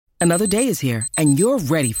Another day is here, and you're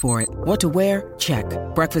ready for it. What to wear? Check.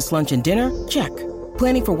 Breakfast, lunch, and dinner? Check.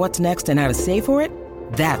 Planning for what's next and how to save for it?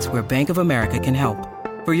 That's where Bank of America can help.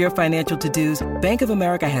 For your financial to-dos, Bank of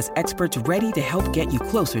America has experts ready to help get you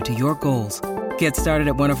closer to your goals. Get started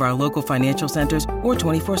at one of our local financial centers or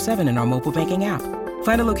 24/7 in our mobile banking app.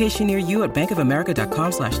 Find a location near you at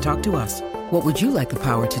bankofamerica.com/talktous. What would you like the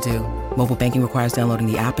power to do? Mobile banking requires downloading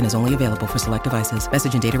the app and is only available for select devices.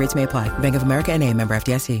 Message and data rates may apply. Bank of America N.A., member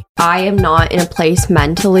FDIC. I am not in a place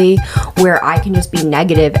mentally where I can just be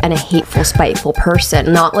negative and a hateful, spiteful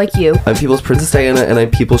person. Not like you. I'm people's Princess Diana and I'm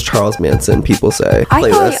people's Charles Manson, people say.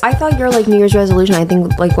 I thought your like New Year's resolution, I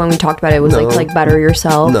think like when we talked about it was like better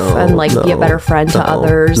yourself and like be a better friend to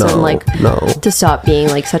others and like to stop being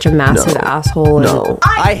like such a massive asshole. No.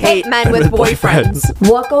 I hate men with boyfriends.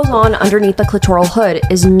 What goes on underneath the clitoral hood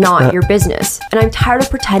is not your business. And I'm tired of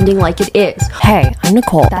pretending like it is. Hey, I'm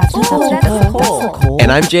Nicole. That's Nicole.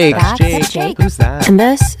 And I'm Jake. That's Jake. Who's that? And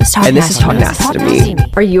this is Talk Nasty to Me.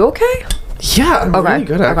 Are you okay? Yeah, I'm really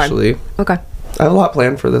good actually. Okay. I have a lot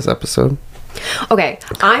planned for this episode. Okay,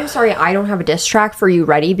 I'm sorry I don't have a diss track for you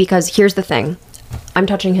ready because here's the thing. I'm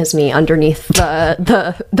touching his knee underneath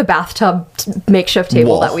the bathtub makeshift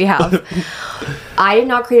table that we have. I did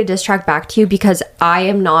not create a diss track back to you because I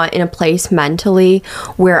am not in a place mentally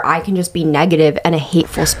where I can just be negative and a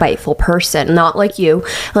hateful, spiteful person. Not like you.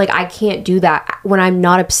 Like, I can't do that when I'm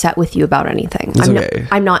not upset with you about anything.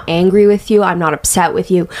 I'm not angry with you. I'm not upset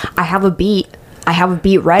with you. I have a beat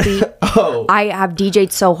ready. I have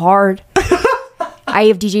DJ'd so hard. I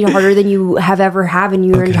have DJ'd harder than you have ever have in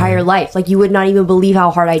your entire life. Like, you would not even believe how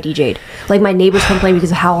hard I DJ'd. Like, my neighbors complain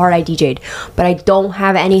because of how hard I DJ'd. But I don't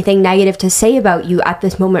have anything negative to say about you at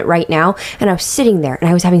this moment right now. And I was sitting there and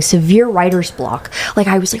I was having severe writer's block. Like,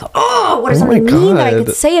 I was like, what does something mean that I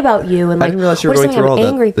could say about you? And like, I didn't realize you were going through all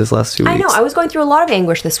that this last 2 weeks. I know, I was going through a lot of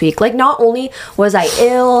anguish this week. Like, not only was I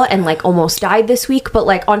ill and like almost died this week, but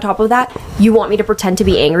like on top of that, you want me to pretend to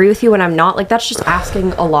be angry with you when I'm not? Like, that's just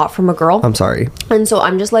asking a lot from a girl. I'm sorry. And so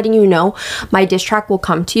I'm just letting you know my diss track will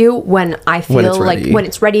come to you when I feel when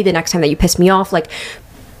it's ready the next time that you piss me off. Like,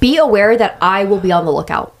 be aware that I will be on the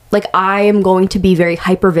lookout. Like, I am going to be very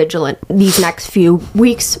hyper vigilant these next few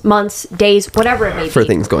weeks, months, days, whatever it may be. For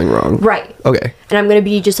things going wrong. Right. Okay. And I'm going to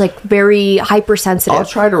be just like very hypersensitive. I'll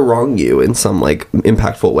try to wrong you in some like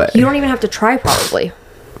impactful way. You don't even have to try, probably.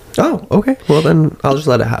 Oh, okay. Well, then I'll just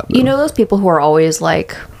let it happen. You know those people who are always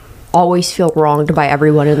like, always feel wronged by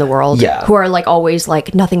everyone in the world, who are like always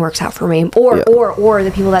like nothing works out for me, or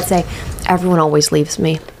the people that say everyone always leaves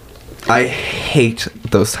me. I hate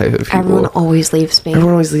those type of people. Everyone always leaves me.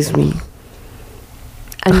 Everyone always leaves me,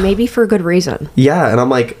 and maybe for good reason. Yeah, and I'm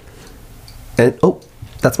like,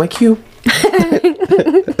 that's my cue.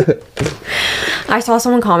 I saw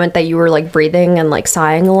someone comment that you were like breathing and like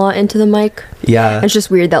sighing a lot into the mic. Yeah, it's just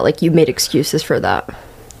weird that like you made excuses for that.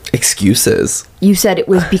 Excuses? You said it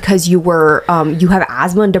was because you were you have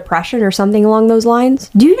asthma and depression or something along those lines.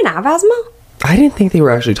 Do you even have asthma? I didn't think they were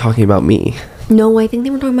actually talking about me. No, I think they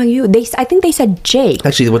were talking about you. I think they said Jake.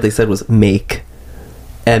 Actually, what they said was make.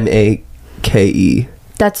 Make.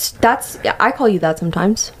 That's I call you that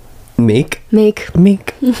sometimes. Make. Would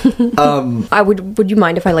you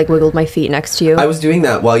mind if I like wiggled my feet next to you? I was doing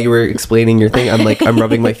that while you were explaining your thing. I'm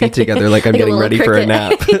rubbing my feet together like I'm getting ready for a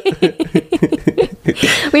nap.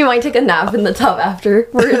 We might take a nap in the tub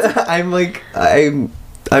afterwards.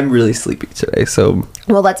 I'm really sleepy today, so.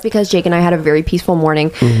 Well, that's because Jake and I had a very peaceful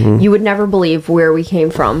morning. Mm-hmm. You would never believe where we came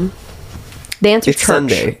from. The answer's church.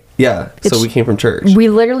 Sunday. Yeah, so we came from church. We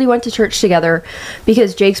literally went to church together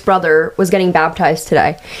because Jake's brother was getting baptized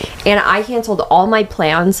today. And I canceled all my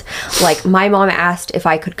plans. Like, my mom asked if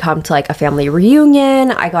I could come to, like, a family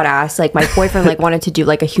reunion. I got asked, like, my boyfriend, like, wanted to do,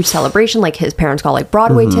 like, a huge celebration. Like, his parents got, like,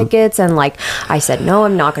 Broadway tickets. And, like, I said, no,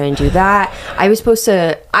 I'm not going to do that. I was supposed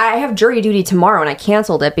to... I have jury duty tomorrow, and I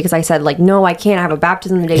canceled it because I said, like, no, I can't have a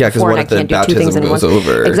baptism the day before, and I can't do two things in one.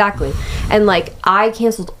 Exactly. And, like, I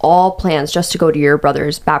canceled all plans just to go to your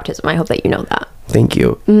brother's baptism. I hope that you know that. Thank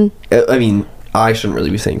you. I mean, I shouldn't really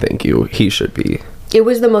be saying thank you. He should be. It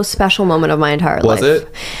was the most special moment of my entire life. Was it?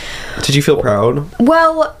 Did you feel proud?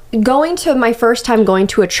 Well, my first time going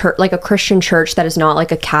to a church, like a Christian church that is not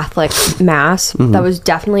like a Catholic mass, that was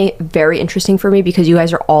definitely very interesting for me because you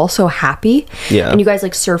guys are all so happy. Yeah. And you guys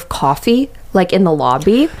like serve coffee like in the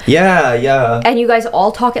lobby. Yeah. And you guys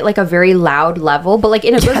all talk at like a very loud level, but like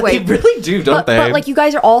in a good way. They really do, don't they? But like you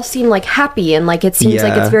guys are all seem like happy and like it seems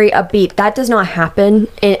like it's very upbeat. That does not happen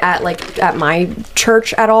at my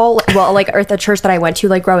church at all. Well, like or at the church that I went to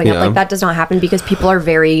like growing up, like that does not happen because people are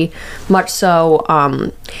very much so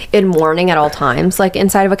in mourning at all times, like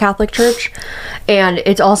inside of a Catholic church. And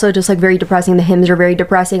it's also just like very depressing. The hymns are very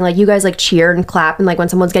depressing. Like you guys like cheer and clap, and like when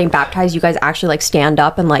someone's getting baptized, you guys actually like stand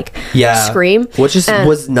up and like scream, which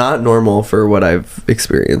was not normal for what I've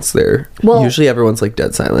experienced there. Well, usually everyone's like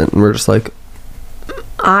dead silent, and we're just like.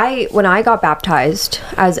 When I got baptized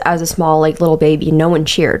as a small like little baby, no one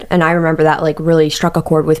cheered, and I remember that like really struck a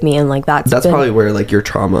chord with me, and like that's probably where like your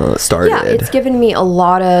trauma started. Yeah, it's given me a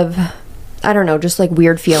lot of, I don't know, just like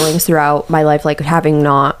weird feelings throughout my life, like having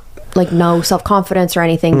no self-confidence or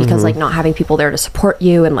anything, because like not having people there to support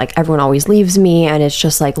you, and like everyone always leaves me, and it's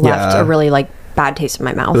just like left a really like bad taste in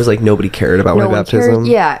my mouth. It was like nobody cared about my baptism.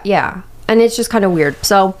 Yeah, and it's just kind of weird.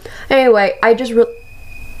 So anyway, I just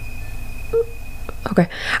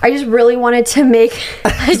really wanted to make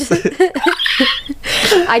I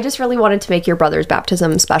just really wanted to make your brother's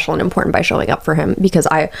baptism special and important by showing up for him, because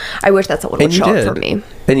I wish that someone would show up for me.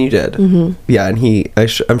 And you did. Yeah, and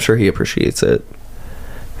I'm sure he appreciates it.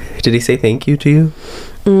 Did he say thank you to you?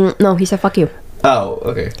 No, he said fuck you. Oh,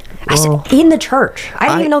 okay. I said in the church. I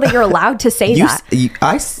didn't even know that you're allowed to say that.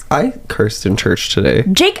 I cursed in church today.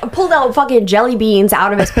 Jake pulled out fucking jelly beans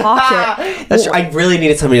out of his pocket. That's true. I really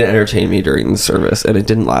needed somebody to entertain me during the service, and it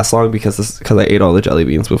didn't last long because I ate all the jelly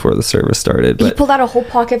beans before the service started. But he pulled out a whole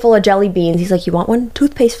pocket full of jelly beans. He's like, "You want one?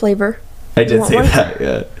 Toothpaste flavor." I did say that.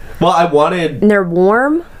 Yeah. Well, I wanted. And they're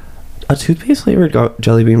warm. A toothpaste flavored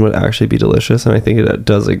jelly bean would actually be delicious, and I think it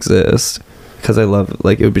does exist because I love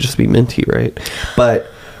like it would just be minty, right? But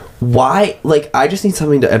why? Like, I just need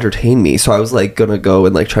something to entertain me, so I was like gonna go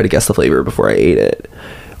and like try to guess the flavor before I ate it.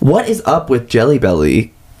 What is up with Jelly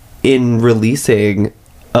Belly in releasing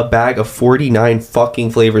a bag of 49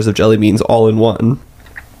 fucking flavors of jelly beans all in one?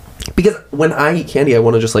 Because when I eat candy, I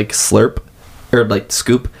want to just like slurp or like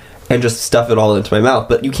scoop and just stuff it all into my mouth,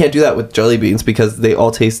 but you can't do that with jelly beans because they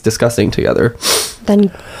all taste disgusting together.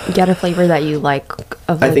 Then get a flavor that you like.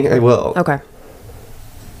 I think I will. Okay.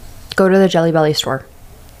 Go to the Jelly Belly store.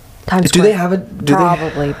 Times Square. Do they have it?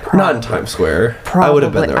 Probably. Not in Times Square. Probably. I would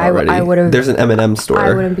have been there already. I would have. There's an M&M store.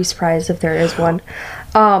 I wouldn't be surprised if there is one.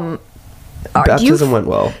 Baptism went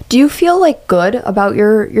well. Do you feel like good about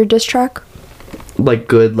your diss track? Like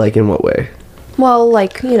good, like in what way? Well,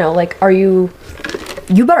 like, you know, like, are you...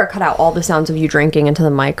 You better cut out all the sounds of you drinking into the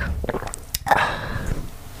mic.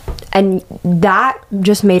 And that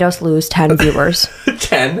just made us lose 10 viewers.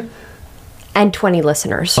 10? And 20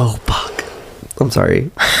 listeners. Oh, fuck. I'm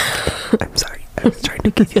sorry. I'm sorry. I was trying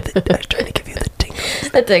to give you the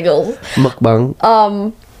tingles. The tingles.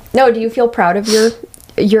 Mukbang. No, do you feel proud of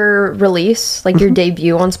your release? Like, your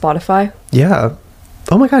debut on Spotify? Yeah.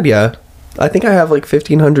 Oh, my God, yeah. I think I have like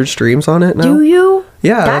 1,500 streams on it now. Do you?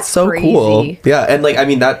 Yeah, that's so crazy. Cool. Yeah, and like, I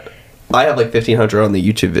mean, that I have like 1,500 on the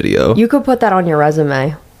YouTube video. You could put that on your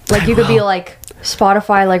resume. Like, you could be like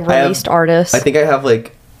Spotify, like released artist. I think I have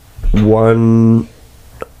like I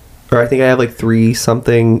think I have like 3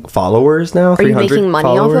 something followers now. Are you making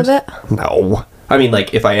money off of it? No. I mean,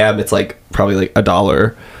 like, if I am, it's like probably like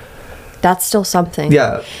 $1. That's still something.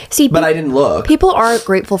 Yeah. See, but I didn't look. People aren't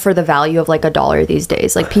grateful for the value of like $1 these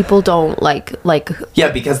days. Like, people don't like.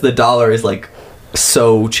 Yeah, because the dollar is like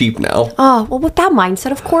so cheap now. Oh, well, with that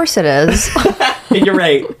mindset, of course it is. You're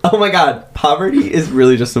right. Oh my God, poverty is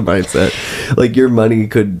really just a mindset. Like, your money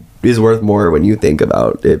is worth more when you think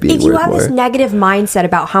about it being worth more. If you have this negative mindset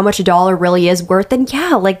about how much $1 really is worth, then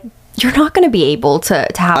yeah, like, you're not going to be able to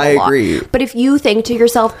have a lot. I agree. But if you think to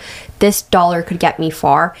yourself, this dollar could get me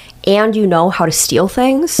far, and you know how to steal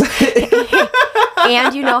things,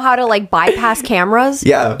 and you know how to like bypass cameras,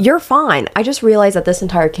 yeah, you're fine. I just realized that this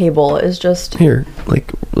entire cable is just here, like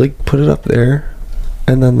put it up there,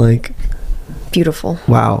 and then like beautiful.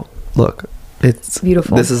 Wow, look, it's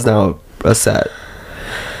beautiful. This is now a set.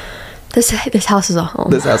 This house is a home.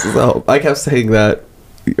 This house is a home. I kept saying that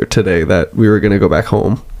today that we were gonna go back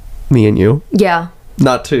home. Me and you. Yeah.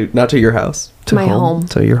 Not to your house. To my home.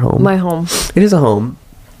 To your home. My home. It is a home.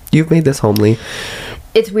 You've made this homely.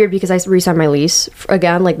 It's weird because I re-signed my lease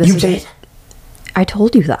again. Like, this you did? I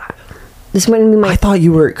told you that. This might be my... I thought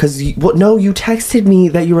you were... Because... no, you texted me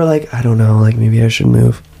that you were like, I don't know, like, maybe I should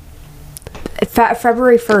move.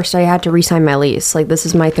 February 1st, I had to re-sign my lease. Like, this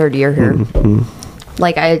is my 3rd year here. Mm-hmm.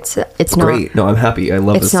 Like, it's not... Great. No, I'm happy. I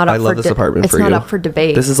love this. I love this apartment for you. It's not up for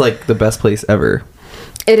debate. This is, like, the best place ever.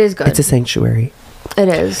 It is good. It's a sanctuary. It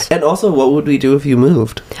is. And also, what would we do if you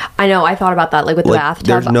moved? I know. I thought about that, like with the bathtub.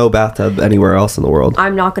 There's no bathtub anywhere else in the world.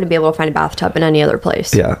 I'm not going to be able to find a bathtub in any other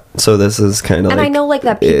place. Yeah. So this is kind of. And I know, like,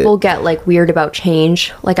 that people get like weird about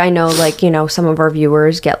change. Like, I know, like, you know, some of our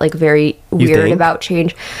viewers get like very weird about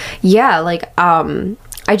change. Yeah. Like,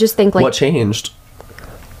 I just think like. What changed?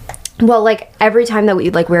 Well, like every time that we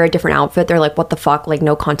like wear a different outfit, they're like, "What the fuck?" Like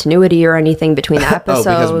no continuity or anything between the episodes.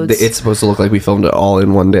 Oh, because it's supposed to look like we filmed it all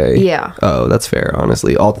in one day. Yeah. Oh, that's fair.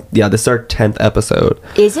 Honestly, this is our 10th episode.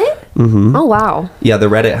 Is it? Mm-hmm. Oh wow. Yeah, the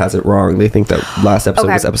Reddit has it wrong. They think that last episode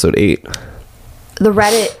was episode 8. The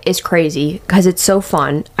Reddit is crazy because it's so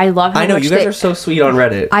fun. I love. I know you guys are so sweet on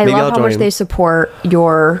Reddit. I love how much they support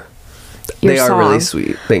your They are song. really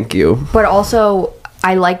sweet. Thank you. But also,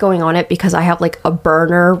 I like going on it because I have like a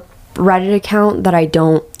burner Reddit account that I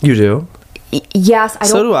don't. You do? Yes, I don't.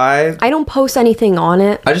 So do I. I don't post anything on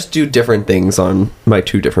it. I just do different things on my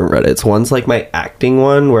 2 different Reddits. One's like my acting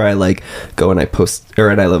one where I like go and I post,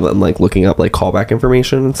 I'm like looking up like callback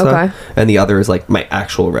information and stuff. Okay. And the other is like my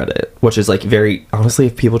actual Reddit, which is like very, honestly,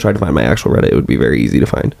 if people tried to find my actual Reddit, it would be very easy to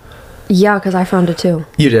find. Yeah, because I found it too.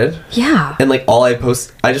 You did? Yeah. And like I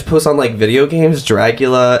just post on like video games,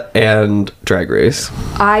 Dragula, and Drag Race.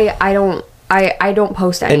 I don't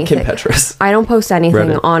post anything. And Kim Petras. I don't post anything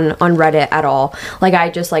Reddit. on Reddit at all. Like I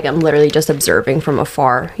just like I'm literally just observing from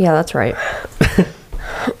afar. Yeah, that's right.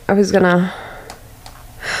 I was gonna.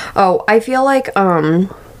 Oh, I feel like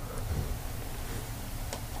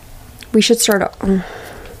we should start.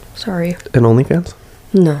 Sorry. And OnlyFans?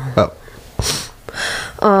 No. Oh.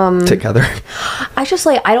 Together. I just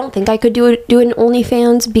like I don't think I could do an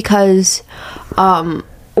OnlyFans because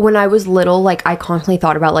when I was little, like I constantly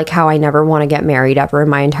thought about like how I never want to get married ever in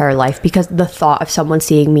my entire life because the thought of someone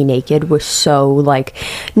seeing me naked was so like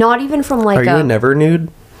not even from like Are you a never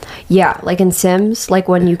nude? Yeah, like in Sims, like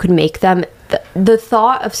when you could make them the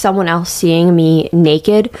thought of someone else seeing me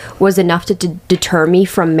naked was enough to deter me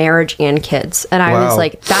from marriage and kids. And I was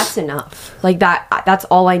like, that's enough. Like that's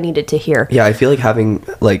all I needed to hear. Yeah, I feel like having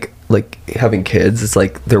like having kids is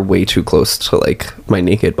like they're way too close to like my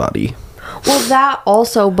naked body. Well, that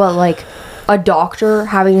also, but like a doctor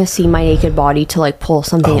having to see my naked body to like pull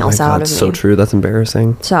something else out of me. So true. That's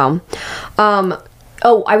embarrassing. So,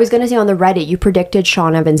 oh, I was gonna say on the Reddit, you predicted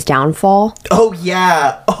Sean Evans' downfall. Oh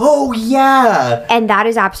yeah. And that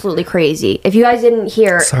is absolutely crazy. If you guys didn't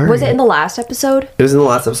hear, was it in the last episode? It was in the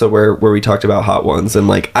last episode where we talked about hot ones and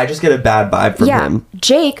like I just get a bad vibe from him.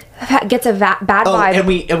 Jake gets a bad vibe.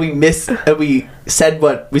 And we said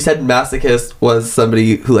masochist was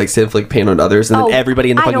somebody who likes to inflict pain on others, and then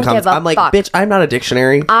everybody in the fucking comments, I'm like, bitch, I'm not a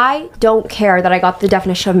dictionary. I don't care that I got the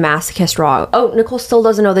definition of masochist wrong. Oh, Nicole still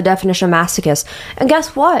doesn't know the definition of masochist. And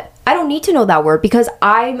guess what? I don't need to know that word because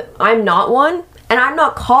I'm not one. And I'm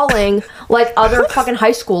not calling, like, other fucking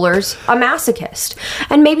high schoolers a masochist.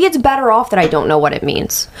 And maybe it's better off that I don't know what it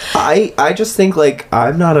means. I just think, like,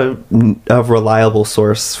 I'm not a reliable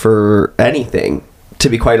source for anything, to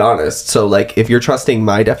be quite honest. So, like, if you're trusting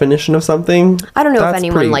my definition of something... I don't know if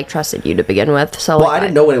anyone, like, trusted you to begin with. So, well, I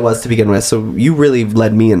didn't know what it was to begin with, so you really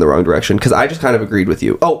led me in the wrong direction, because I just kind of agreed with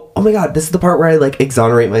you. Oh my god, this is the part where I, like,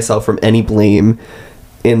 exonerate myself from any blame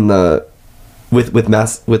in the... With the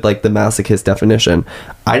masochist definition.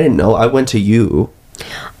 I didn't know. I went to you,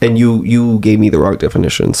 and you gave me the wrong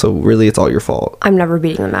definition. So really, it's all your fault. I'm never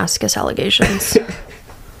beating the masochist allegations.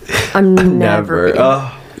 I'm never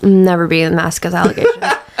beating the masochist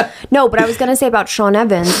allegations. No, but I was gonna say about Sean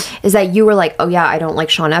Evans is that you were like, oh yeah, I don't like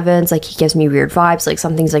Sean Evans. Like he gives me weird vibes. Like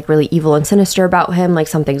something's like really evil and sinister about him. Like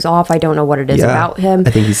something's off. I don't know what it is about him.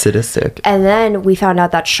 I think he's sadistic. And then we found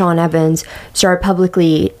out that Sean Evans started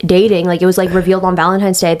publicly dating. Like it was like revealed on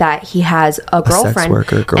Valentine's Day that he has a girlfriend. Sex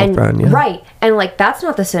worker girlfriend, yeah. Right. And like that's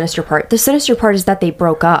not the sinister part. The sinister part is that they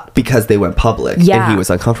broke up. Because they went public. Yeah. And he was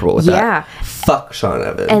uncomfortable with that. Yeah. Fuck Sean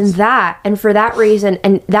Evans. And for that reason,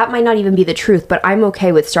 and that might not even be the truth, but I'm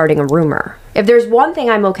okay with starting a rumor. If there's one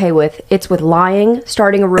thing I'm okay with, it's with lying,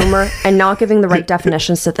 starting a rumor, and not giving the right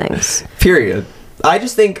definitions to things. Period. I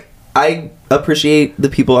just think I appreciate the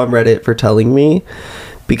people on Reddit for telling me,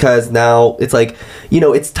 because now it's like, you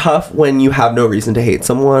know, it's tough when you have no reason to hate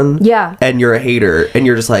someone. Yeah. And you're a hater, and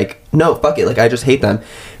you're just like, no, fuck it, like I just hate them.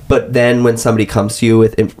 But then when somebody comes to you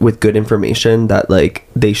with good information that like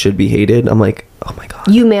they should be hated, I'm like, oh my god.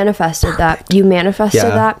 You manifested that. You manifested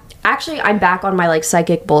that. Actually, I'm back on my like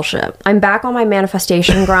psychic bullshit. I'm back on my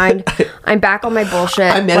manifestation grind. I'm back on my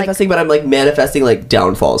bullshit. I'm manifesting, but I'm like manifesting like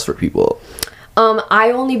downfalls for people.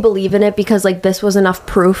 I only believe in it because like this was enough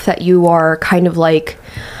proof that you are kind of like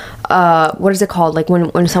what is it called? Like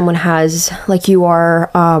when someone has like you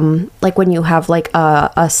are like when you have like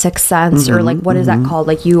a sixth sense or like what is that called?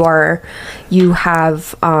 Like you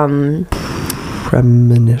have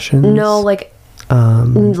premonitions. No, like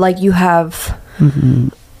you have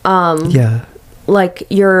yeah. like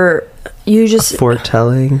you just fortune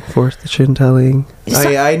telling.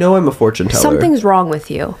 I know I'm a fortune teller. Something's wrong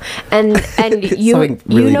with you, and you Something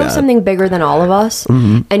you really know bad. something bigger than all of us.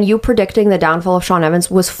 And you predicting the downfall of Sean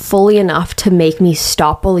Evans was fully enough to make me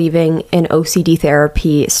stop believing in OCD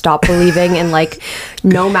therapy, stop believing in like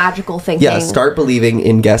no magical thinking. Yeah, start believing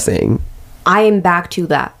in guessing. I am back to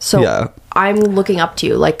that. So Yeah. I'm looking up to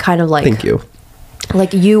you, like kind of like Thank you.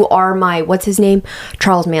 like you are my, what's his name,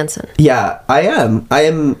 Charles Manson. Yeah, I am.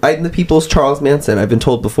 I'm the people's Charles Manson. I've been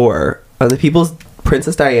told before. I'm the people's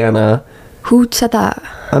Princess Diana. Who said that?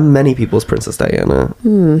 I'm many people's Princess Diana.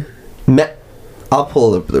 I'll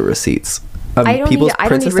pull up the receipts. I'm I don't need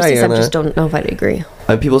Princess receipts. I Diana. just don't know if I'd agree.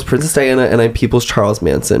 I'm people's Princess Diana, and I'm people's Charles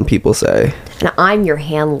Manson. People say. And I'm your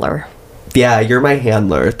handler. Yeah, you're my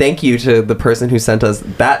handler. Thank you to the person who sent us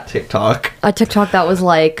that TikTok. A TikTok that was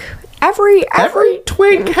like every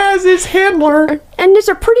twink has his handler. and it's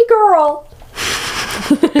a pretty girl.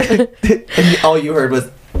 And all you heard was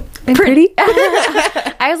Pretty.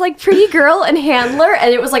 I was like pretty girl and handler,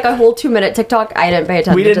 and it was like a whole 2-minute TikTok. I didn't pay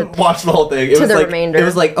attention. we didn't watch the whole thing. It to was the like, remainder. It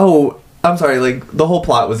was like, oh, I'm sorry, like the whole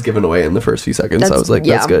plot was given away in the first few seconds. So I was like,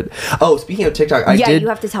 that's good. Oh, speaking of TikTok, I yeah, did. you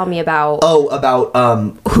have to tell me about. Oh, about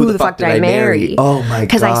who the fuck did I marry? Oh my god!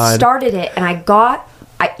 Because I started it and I got.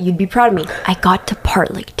 You'd be proud of me. I got to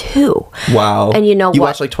part like 2. Wow. And you know you what?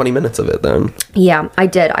 watched like 20 minutes of it then. Yeah, I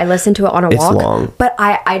did. I listened to it on a It's walk. long. But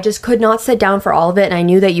I just could not sit down for all of it, and I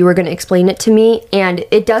knew that you were going to explain it to me, and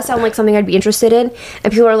it does sound like something I'd be interested in.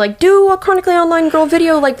 And people are like, do a chronically online girl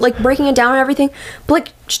video, like breaking it down and everything. But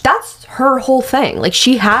like, that's her whole thing. Like,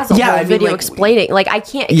 she has a whole video like, explaining. Like, I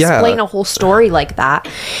can't explain a whole story like that.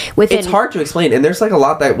 It's hard to explain, and there's like a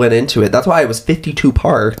lot that went into it. That's why it was 52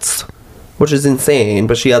 parts. Which is insane,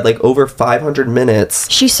 but she had like over 500 minutes.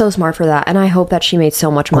 She's so smart for that, and I hope that she made so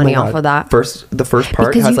much money off of that. The first part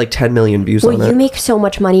Because has like 10 million views on it. You make so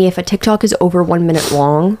much money if a TikTok is over 1 minute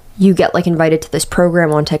long. You get like invited to this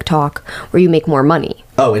program on TikTok where you make more money.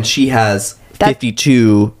 Oh, and she has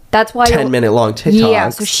 52 That's why 10-minute long TikToks. Yeah,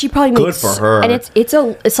 so she probably good makes, for her. and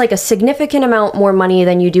it's like a significant amount more money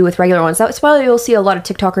than you do with regular ones. That's why you'll see a lot of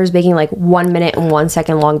TikTokers making like 1 minute and 1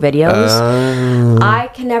 second long videos. I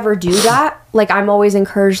can never do that. Like, I'm always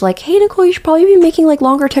encouraged, like, hey Nicole, you should probably be making like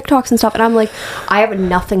longer TikToks and stuff. And I'm like, I have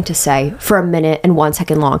nothing to say for 1 minute and 1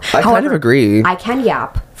 second long. I kind of agree. I can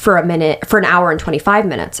yap for an hour and 25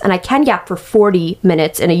 minutes, and I can yap for 40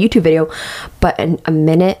 minutes in a YouTube video, but in a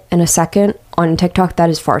minute and a second on TikTok, that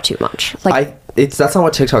is far too much. Like, that's not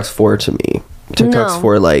what TikTok's for to me. TikTok's No.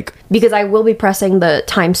 for like, because I will be pressing the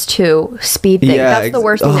 ×2 speed thing. Yeah, That's the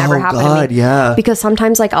worst thing that ever happened God, to me. yeah. Because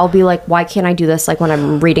sometimes like I'll be like, why can't I do this like when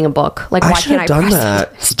I'm reading a book? Like, I why should can't have I done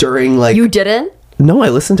press that during like. You didn't? No, I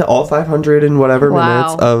listened to all 500 and whatever Wow.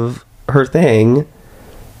 minutes of her thing.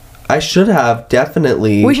 I should have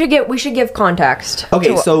definitely. We should give context.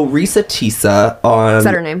 Okay, to- so Risa Tisa on. Is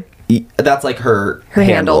that her name? That's like her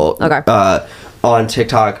handle. Okay. On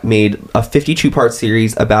TikTok made a 52-part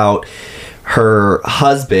series about her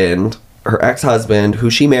husband, her ex-husband, who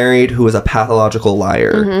she married, who was a pathological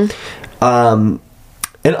liar. Mm-hmm.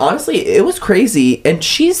 And honestly, it was crazy. And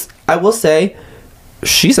I will say,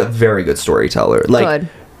 she's a very good storyteller. Good.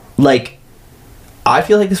 Like, I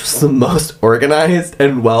feel like this was the most organized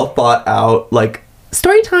and well thought out, like,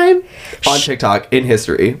 story time on TikTok in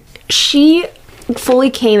history. She fully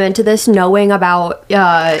came into this knowing about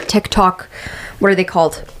TikTok. What are they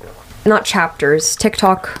called? Not chapters.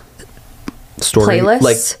 TikTok Story. playlists.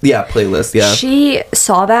 Like, yeah, playlists, yeah. She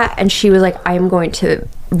saw that and she was like, I am going to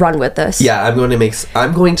run with this. Yeah, I'm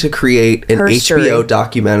going to create an Her HBO story.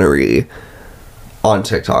 documentary on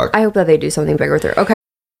TikTok. I hope that they do something big with her. Okay.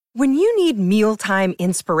 When you need mealtime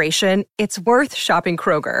inspiration, it's worth shopping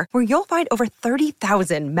Kroger, where you'll find over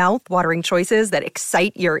 30,000 mouth-watering choices that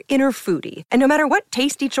excite your inner foodie. And no matter what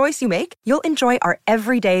tasty choice you make, you'll enjoy our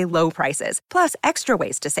everyday low prices, plus extra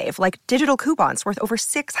ways to save, like digital coupons worth over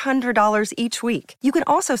 $600 each week. You can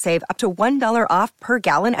also save up to $1 off per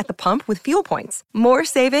gallon at the pump with fuel points. More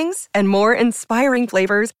savings and more inspiring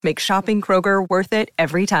flavors make shopping Kroger worth it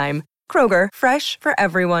every time. Kroger, fresh for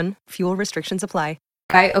everyone. Fuel restrictions apply.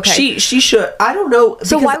 Okay. She should. I don't know.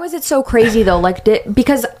 So because- why was it so crazy though? Like,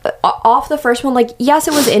 because off the first one, like, yes,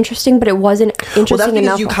 it was interesting, but it wasn't interesting Well, that's because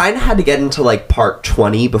enough. you kind of had to get into like part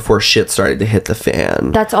 20 before shit started to hit the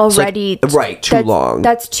fan. That's already So, like, too long.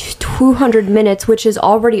 That's 200 minutes, which is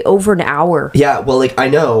already over an hour. Yeah, well, like, I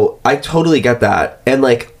know. I totally get that. And,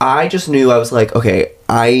 like, I just knew, I was like, okay,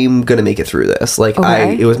 I'm gonna make it through this. Like,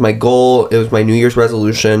 Okay. it was my goal, it was my New Year's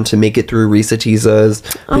resolution to make it through Risa Tisa's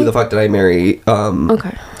Who the Fuck Did I Marry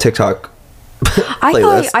Okay. TikTok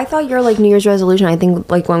I thought your like New Year's resolution, I think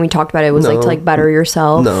like when we talked about it was like to like better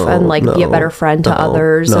yourself and like be a better friend to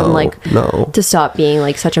others and like to stop being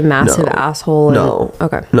like such a massive asshole.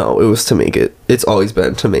 Okay. No, it was to make it. It's always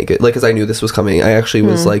been to make it. Like, because I knew this was coming. I actually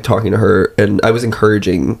was like talking to her and I was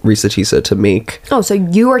encouraging Risa Tisa to make. Oh, so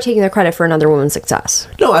you are taking the credit for another woman's success?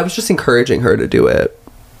 No, I was just encouraging her to do it.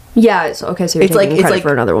 Yeah. Okay. So you're taking credit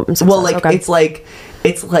for another woman's success. Well, like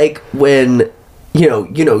it's like when. You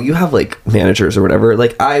know, you have like managers or whatever.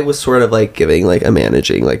 Like I was sort of like giving like a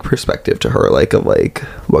managing like perspective to her, like of like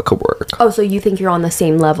what could work. Oh, so you think you're on the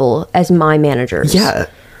same level as my managers? Yeah.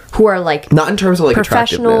 Who are like not in terms of like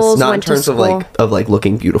attractiveness, not in terms of like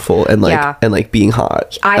looking beautiful and like and like being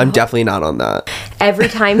hot. I'm definitely not on that. Every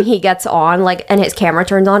time he gets on like and his camera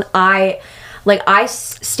turns on, I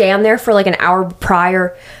stand there for like an hour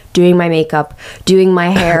prior doing my makeup, doing my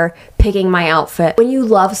hair, picking my outfit. When you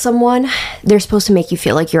love someone, they're supposed to make you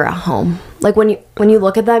feel like you're at home. Like when you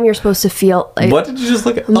look at them, you're supposed to feel like... What did you just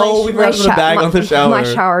look at? We grabbed the bag on the shower. My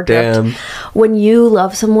shower dripped. When you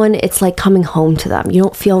love someone, it's like coming home to them. You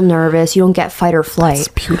don't feel nervous. You don't get fight or flight. That's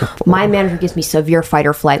beautiful. My manager gives me severe fight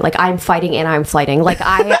or flight. Like I'm fighting and I'm flighting. Like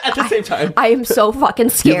at the same time. I am so fucking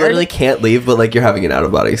scared. You literally can't leave, but like you're having an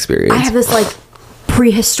out-of-body experience. I have this like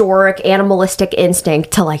prehistoric animalistic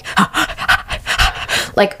instinct to like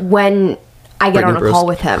when I get on a call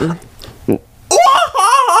with him.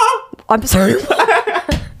 I'm sorry.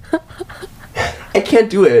 I can't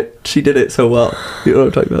do it. She did it so well. You know what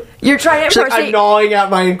I'm talking about? You're trying to impersonate. Like, I'm gnawing at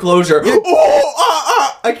my enclosure.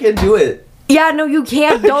 I can't do it. Yeah, no, you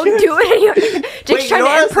can't. Don't do it. Jake's trying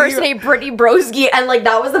to impersonate Brittany Broski, and like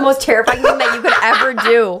that was the most terrifying thing that you could ever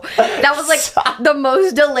do. That was like the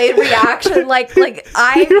most delayed reaction. Like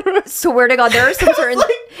I swear to God, there are some certain.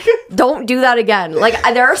 Don't do that again. Like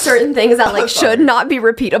there are certain things that like should not be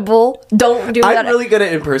repeatable. Don't do that. I'm really good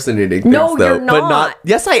at impersonating things, no, though, you're not. But not.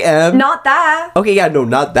 Yes, I am. Not that. Okay, yeah, no,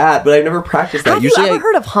 not that. But I've never practiced that. Have you ever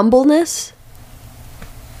heard of humbleness?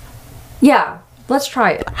 Yeah. Let's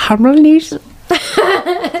try it. Humbleness.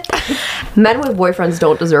 Men with boyfriends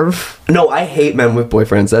don't deserve. No, I hate men with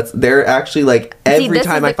boyfriends. They're actually like every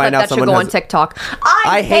time I find out someone that should go has, on TikTok.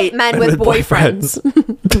 I hate men with boyfriends.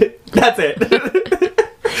 That's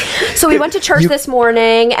it. So we went to church this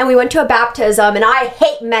morning and we went to a baptism and I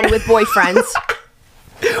hate men with boyfriends.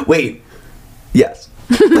 Wait. Yes.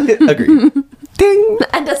 Agreed. Ding.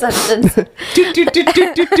 End of sentence. That's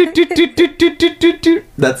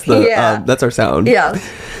the that's our sound. Yeah.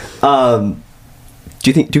 Do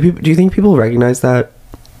you think people recognize that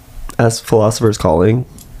as Philosopher's Calling?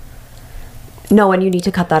 No, and you need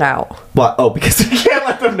to cut that out. What? Oh, because we can't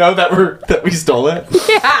let them know that we stole it?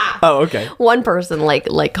 Yeah. Oh, okay. One person like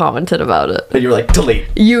commented about it. And you're like, delete.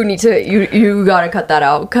 You need to you gotta cut that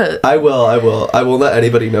out. I will. I won't let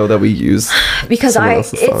anybody know that we use because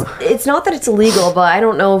it's not that it's illegal, but I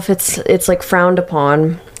don't know if it's like frowned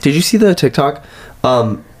upon. Did you see the TikTok?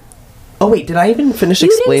 Oh wait, did I even finish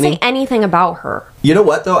explaining? You didn't say anything about her. You know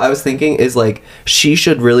what though? I was thinking is like she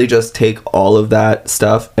should really just take all of that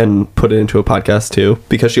stuff and put it into a podcast too,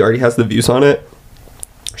 because she already has the views on it.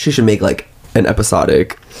 She should make like an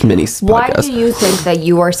episodic mini podcast. Why do you think that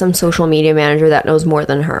you are some social media manager that knows more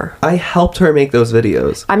than her? I helped her make those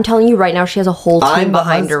videos. I'm telling you right now, she has a whole team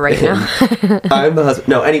behind her right now. I'm the husband.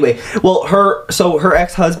 No, anyway. Well, her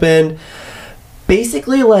ex-husband,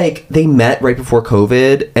 basically like they met right before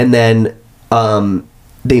COVID and then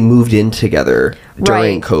they moved in together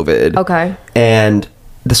during COVID. Okay. And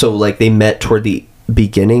so like they met toward the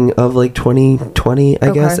beginning of like 2020,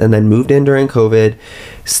 I guess, and then moved in during COVID,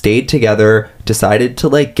 stayed together, decided to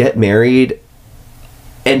like get married.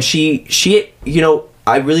 And she you know,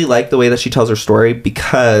 I really like the way that she tells her story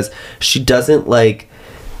because she doesn't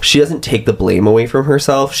take the blame away from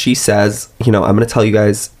herself. She says, you know, I'm going to tell you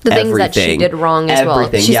guys the things that she did wrong as well.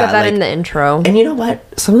 She said that in the intro. And you know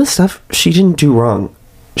what? Some of the stuff she didn't do wrong.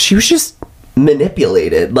 She was just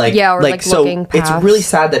manipulated. Like, yeah, or like so looking past. It's really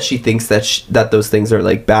sad that she thinks that those things are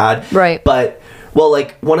like bad. Right. But well,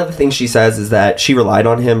 like one of the things she says is that she relied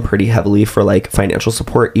on him pretty heavily for like financial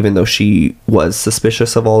support, even though she was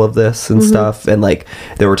suspicious of all of this and stuff. And like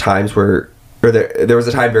there were times where, or there was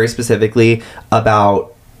a time very specifically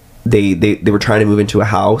about they were trying to move into a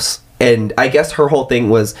house, and I guess her whole thing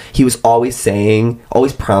was he was always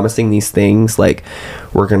promising these things like,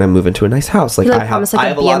 we're gonna move into a nice house, like I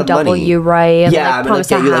have a lot of money, right? And yeah, I'm gonna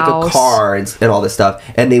get you like a car and all this stuff.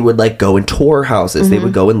 And they would like go and tour houses, they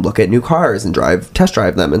would go and look at new cars and test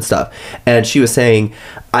drive them and stuff. And she was saying,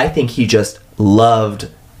 I think he just loved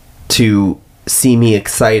to see me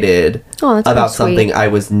excited Oh, that's about so something sweet. I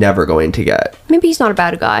was never going to get. Maybe he's not a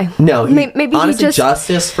bad guy. No, maybe honestly, he's just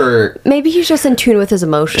justice for... maybe he's just in tune with his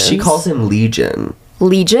emotions. She calls him Legion.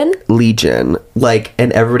 Legion. Like,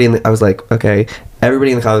 and everybody I was like, okay,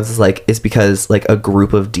 everybody in the comments is like, it's because like a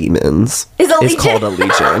group of demons Is a legion. called a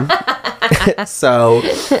legion. So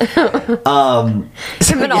Him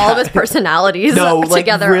and all of his personalities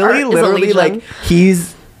together really are, literally is a legion. like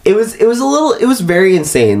it was very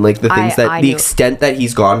insane, like the things I the knew. extent that he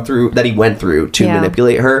went through to Yeah.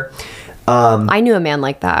 manipulate her. I knew a man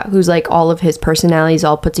like that who's like all of his personalities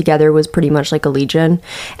all put together was pretty much like a legion,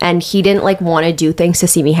 and he didn't like want to do things to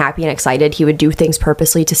see me happy and excited. He would do things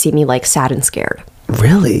purposely to see me like sad and scared.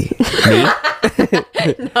 Really? Me?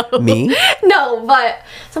 Me? No, but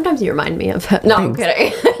sometimes you remind me of him. No, I'm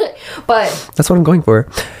kidding. But That's what I'm going for.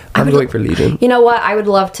 I'm going for Legion. you know what? I would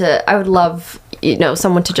love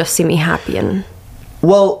someone to just see me happy, and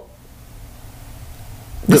Well,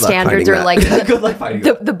 the good luck standards finding are that. like Good luck finding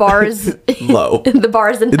that. the bars Low. the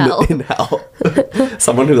bars in hell. In hell.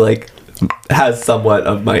 Someone who like has somewhat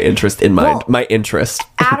of my interest in mind. Well- My interest.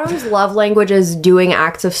 Adam's love language is doing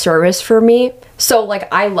acts of service for me. So like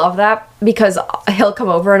I love that because he'll come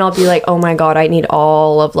over and I'll be like, "Oh my god, I need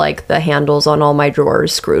all of like the handles on all my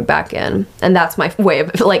drawers screwed back in." And that's my way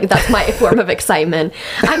of like that's my form of excitement.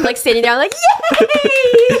 I'm like sitting down like,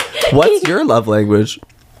 "Yay!" What's your love language?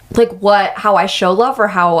 Like how I show love or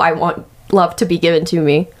how I want love to be given to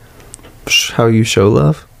me. How you show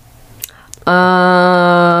love?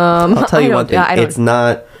 I'll tell you one thing. It's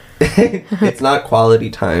not. It's not quality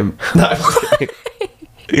time. No, I'm just kidding.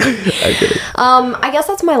 I'm kidding. I guess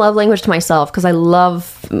that's my love language to myself because I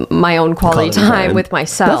love my own quality time with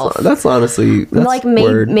myself. That's honestly like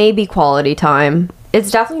word. maybe quality time. It's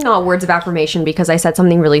definitely not words of affirmation because I said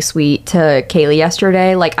something really sweet to Kaylee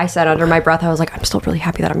yesterday. Like I said under my breath, I was like, "I'm still really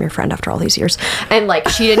happy that I'm your friend after all these years." And like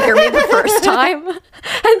she didn't hear me the first time,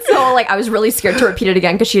 and so like I was really scared to repeat it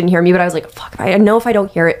again because she didn't hear me. But I was like, "Fuck! I know if I don't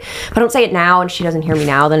hear it, if I don't say it now, and she doesn't hear me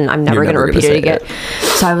now, then I'm never gonna repeat it again."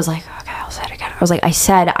 So I was like, "Okay, I'll say it again." I was like, "I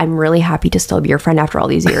said I'm really happy to still be your friend after all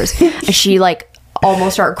these years." And she like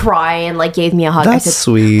almost started crying and like gave me a hug. That's I said,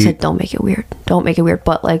 sweet. I said, don't make it weird. Don't make it weird.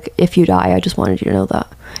 But like, if you die, I just wanted you to know that.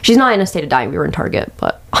 She's not in a state of dying. We were in Target,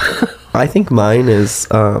 but I think mine is.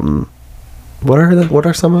 What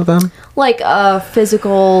are some of them? like a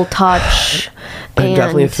physical touch. I'm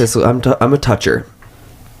definitely a and- physical. I'm a toucher.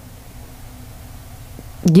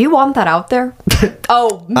 Do you want that out there?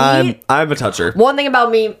 Oh, me. I'm a toucher. One thing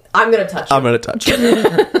about me, I'm gonna touch. I'm gonna touch.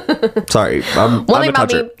 Sorry, I'm One a thing about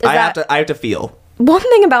toucher. me is I have to feel. One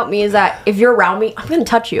thing about me is that if you're around me, I'm gonna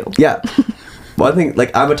touch you. Yeah. One thing,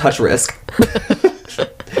 like I'm a touch risk.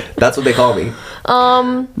 That's what they call me.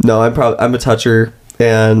 No, I'm a toucher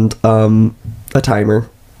and a timer.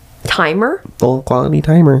 Timer? Full quality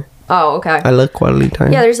timer. Oh, okay. I like quality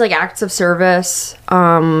time. Yeah, there's like acts of service.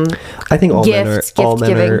 I think all Gifts, all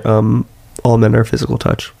men are physical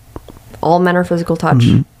touch. All men are physical touch.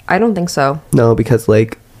 Mm-hmm. I don't think so. No, because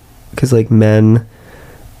men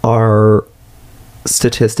are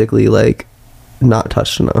statistically like not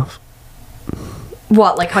touched enough.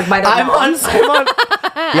 What, like hugged by their moms?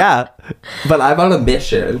 Yeah, but I'm on a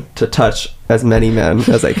mission to touch as many men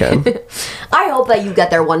as I can. I hope that you get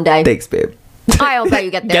there one day. Thanks, babe. I hope that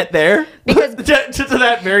you get there. Get there Because- to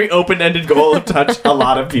that very open-ended goal of touch a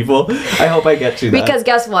lot of people. I hope I get to that. Because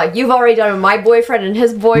guess what? You've already done it with my boyfriend and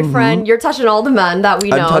his boyfriend. You're touching all the men that we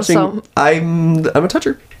know. I'm touching. So I'm a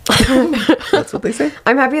toucher. That's what they say.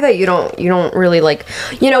 I'm happy that you don't really like.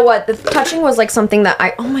 You know what? The touching was like something that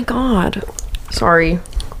I. Oh my god. Sorry.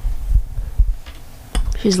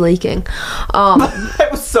 She's leaking. I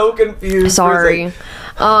was so confused. Sorry.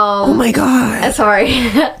 Oh my god. Sorry.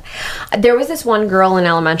 There was this one girl in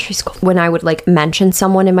elementary school when I would like mention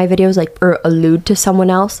someone in my videos, like or allude to someone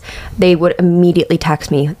else, they would immediately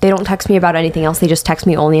text me. They don't text me about anything else. They just text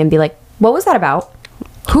me only and be like, "What was that about?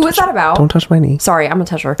 Who was that about?" Don't touch my knee. Sorry, I'm a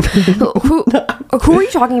toucher. who are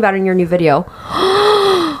you talking about in your new video?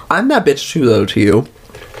 I'm that bitch too, though. To you.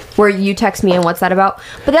 Where you text me and what's that about?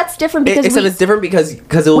 But that's different because Except it's different because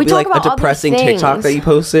it will we be talk like a about other depressing TikTok things. that you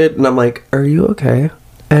posted, and I'm like, "Are you okay?"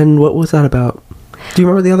 And what was that about? Do you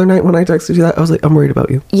remember the other night when I texted you that? I was like, "I'm worried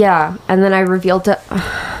about you." Yeah, and then I revealed to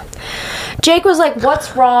Jake was like,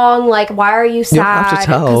 "What's wrong? Like, why are you don't have to sad?"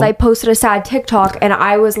 tell. Because I posted a sad TikTok, and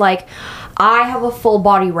I was like, "I have a full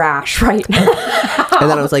body rash right now." And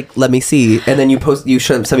then I was like, "Let me see." And then you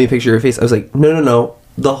sent me a picture of your face. I was like, "No,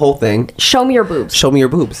 the whole thing. Show me your boobs. Show me your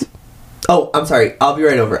boobs." Oh, I'm sorry. I'll be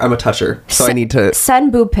right over. I'm a toucher, so I need to.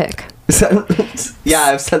 Send boob pic. Yeah,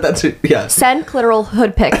 I've sent that to. Yeah. Send clitoral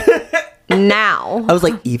hood pic. now. I was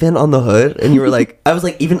like, even on the hood? And you were like, I was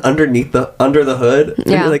like, even under the hood? And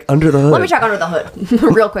Yeah. you're like, under the hood. Let me check under the hood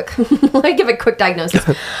real quick. Let me give a quick diagnosis.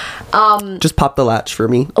 Just pop the latch for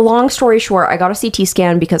me. Long story short, I got a CT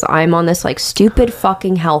scan because I'm on this like stupid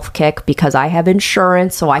fucking health kick because I have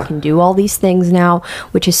insurance, so I can do all these things now,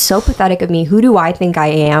 which is so pathetic of me. Who do I think I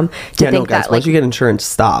am to Yeah, think no, guys, that once like you get insurance,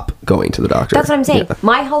 stop going to the doctor. that's what I'm saying. Yeah.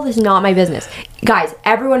 My health is not my business. Guys,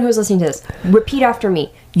 everyone who's listening to this, repeat after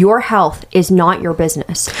me. Your health is not your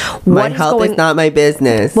business. My health is not my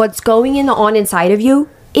business. What's going on inside of you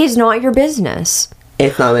is not your business.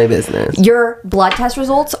 It's not my business. Your blood test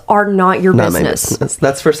results are not your Not my business. business.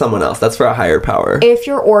 That's for someone else. That's for a higher power. If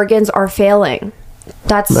your organs are failing,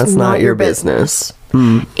 that's not your business.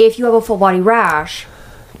 If you have a full body rash,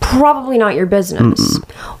 probably not your business.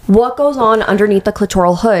 What goes on underneath the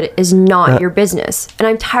clitoral hood is not your business. And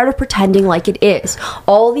I'm tired of pretending like it is.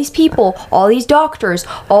 All these people, all these doctors,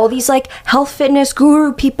 all these like health fitness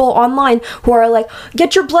guru people online who are like,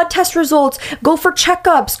 get your blood test results, go for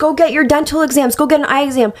checkups, go get your dental exams, go get an eye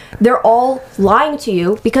exam. They're all lying to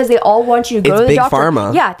you because they all want you to go It's to the big doctor.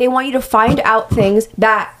 pharma. Yeah, they want you to find out things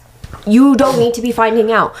that you don't need to be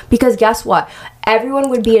finding out. Because guess what? Everyone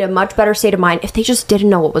would be in a much better state of mind if they just didn't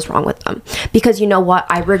know what was wrong with them. Because you know what?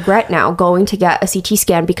 I regret now going to get a CT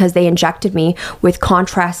scan because they injected me with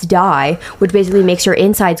contrast dye, which basically makes your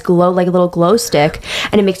insides glow like a little glow stick,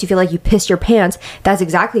 and it makes you feel like you pissed your pants. That's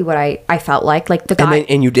exactly what I felt like. Like the guy,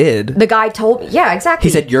 And you did. the guy told me, yeah, exactly.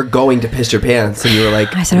 He said, you're going to piss your pants. And you were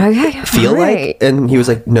like, I said, okay, feel alright. like? And he was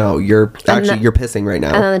like, no, you're pissing right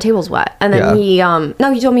now. And then the table's wet. And then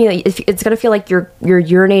Yeah. he told me that it's gonna feel like you're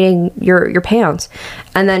urinating your pants.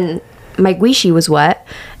 And then my guishi was wet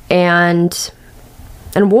and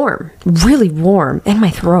warm, really warm in my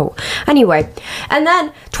throat. Anyway, and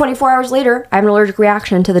then 24 hours later, I have an allergic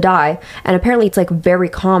reaction to the dye, and apparently it's like very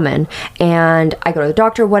common. And I go to the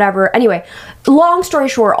doctor, whatever. Anyway, long story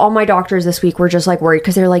short, all my doctors this week were just like worried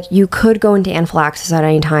because they're like, you could go into anaphylaxis at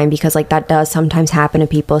any time because like that does sometimes happen to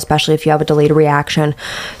people, especially if you have a delayed reaction.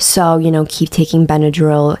 So keep taking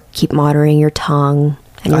Benadryl, keep monitoring your tongue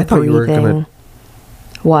and your I thought you were breathing. gonna-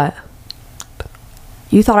 What?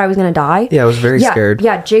 You thought I was gonna die? Yeah, I was very scared.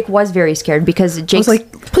 Yeah, Jake was very scared because I Jake's was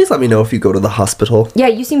like, please let me know if you go to the hospital. yeah,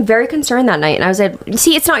 you seemed very concerned that night, and I was like,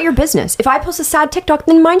 see, it's not your business. If I post a sad TikTok,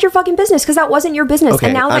 then mind your fucking business, because that wasn't your business. Okay,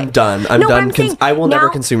 and now I'm done. I'm done. I will never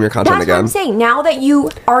consume your content that's again. What I'm saying. Now that you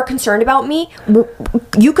are concerned about me,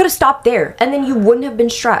 you could have stopped there, and then you wouldn't have been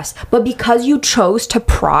stressed. But because you chose to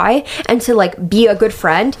pry and to like be a good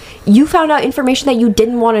friend, you found out information that you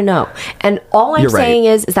didn't want to know. And all I'm You're right. saying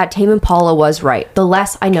is that Tame Impala was right. The less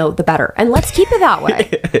I know, the better. And let's keep it that way.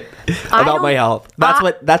 About my health. That's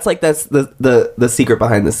the secret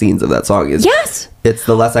behind the scenes of that song is Yes. It's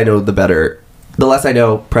the less I know, the better. The less I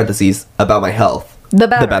know, parentheses, about my health, The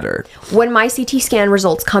better. The better. When my CT scan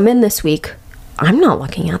results come in this week, I'm not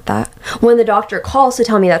looking at that. When the doctor calls to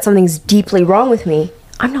tell me that something's deeply wrong with me,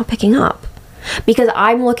 I'm not picking up. Because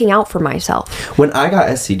I'm looking out for myself. When I got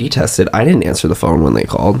STD tested, I didn't answer the phone when they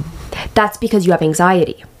called. That's because you have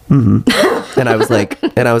anxiety. And I was like,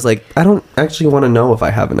 I don't actually want to know if I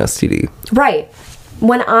have an STD. Right.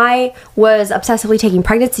 When I was obsessively taking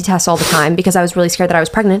pregnancy tests all the time because I was really scared that I was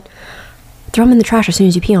pregnant, throw them in the trash as soon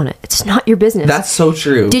as you pee on it. It's not your business. That's so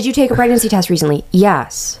true. Did you take a pregnancy test recently?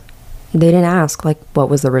 Yes. They didn't ask, like, what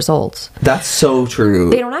was the results? That's so true.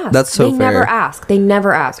 They don't ask. That's so They fair. never ask. They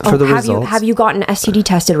never ask. For the have results? have you gotten STD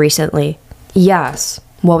tested recently? Yes.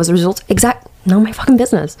 What was the results? Not my fucking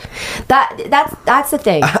business. That's the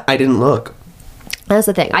thing. I didn't look. That's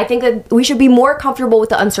the thing. I think that we should be more comfortable with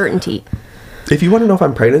the uncertainty. If you want to know if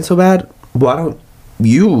I'm pregnant so bad, why don't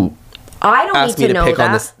you I don't ask need me to to know pick that.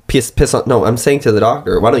 on this piss on? No, I'm saying to the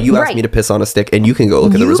doctor. Why don't you ask Right. me to piss on a stick and you can go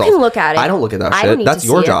look at the You results? can look at it. I don't look at that I don't shit. need That's to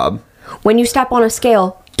your see it. job. When you step on a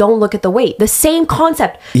scale, don't look at the weight. The same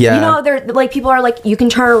concept. Yeah. You know, they're like people are like, you can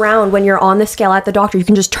turn around when you're on the scale at the doctor. You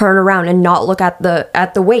can just turn around and not look at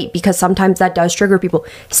the weight because sometimes that does trigger people.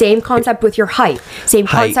 Same concept with your height. Same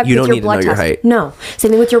Height. concept You with don't your need to blood know your test. height. No.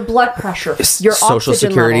 Same thing with your blood pressure. Your Social oxygen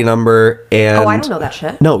security level. number and Oh, I don't know that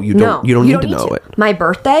shit. No, you don't. You don't need to know it. My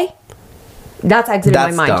birthday. That's exited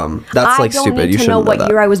That's my mind. dumb. That's, like, I don't stupid. need You to shouldn't know know what that.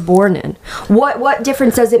 year I was born in. What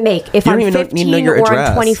difference does it make if You I'm don't even need to 15 know your or I'm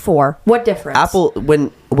address. 24? What difference? Apple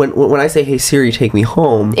when I say, "Hey Siri, take me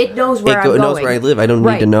home," It knows where I'm It knows going. where I live. I don't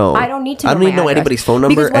Right. need to know. I don't need to know I don't need to know my address. anybody's phone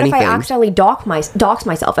number. Because what anything. if I accidentally dox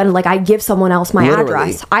myself and like I give someone else my Literally.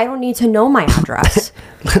 address? I don't need to know my address.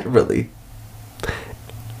 Literally.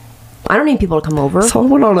 I don't need people to come over.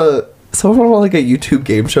 Someone went on like a YouTube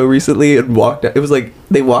game show recently and walked out. It was like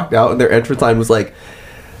they walked out and their entrance line was like,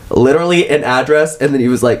 literally an address, and then he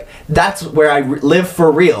was like, "That's where I live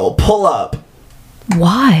for real. Pull up."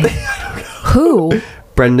 Why? Who?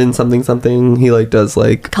 Brendan something. He like does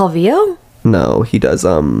like Calvillo? no, he does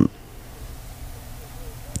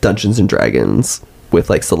Dungeons and Dragons with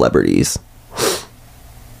like celebrities.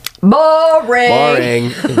 Boring.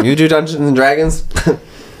 If you do Dungeons and Dragons,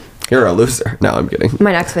 you're a loser. No, I'm kidding.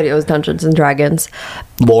 My next video is Dungeons and Dragons.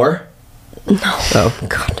 More? No. Oh.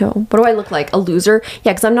 God, no. What do I look like? A loser?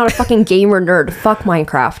 Yeah, because I'm not a fucking gamer nerd. Fuck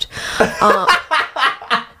Minecraft.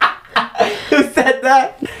 Who said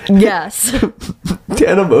that? Yes.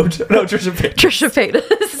 Tana Mojo. No, Trisha Paytas. Trisha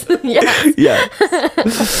Paytas. Yes.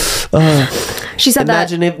 Yeah. She said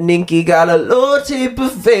Imagine if Ninky got a low taper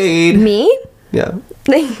fade. that. Me? Yeah.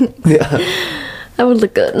 That Yeah. would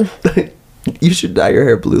look good. You should dye your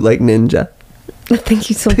hair blue like Ninja. Thank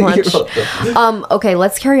you so You're much. welcome. Okay,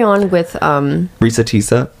 let's carry on with Risa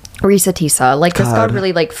Tisa. Risa Tisa. Like, this got God.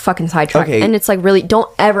 really, like, fucking sidetracked. Okay. And it's like, really, don't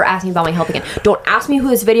ever ask me about my health again. Don't ask me who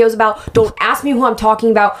this video is about. Don't ask me who I'm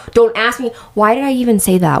talking about. Don't ask me. Why did I even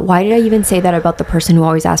say that? Why did I even say that about the person who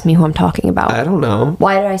always asks me who I'm talking about? I don't know.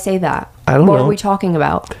 Why did I say that? I don't What know. were we talking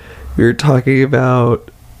about? We were talking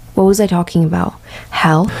about What was I talking about?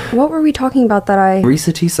 Health? What were we talking about that I...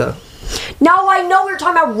 Risa Tisa. No, I know we were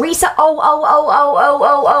talking about Risa.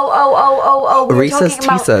 We were Risa's talking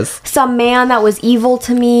about Tisas. some man that was evil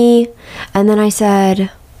to me. And then I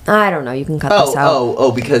said... I don't know. You can cut this out.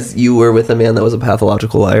 Oh, because you were with a man that was a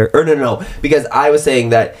pathological liar. Or no. Because I was saying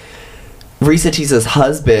that Risa Tisa's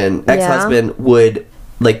husband, ex-husband, would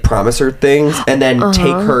like promise her things and then take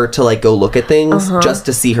her to like go look at things just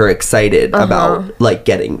to see her excited about like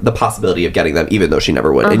getting the possibility of getting them, even though she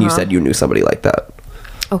never would. And you said you knew somebody like that.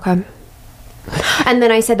 Okay. And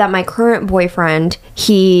then I said that my current boyfriend,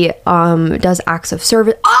 he does acts of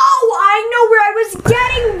service. Oh, I know where I was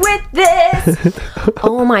getting with this.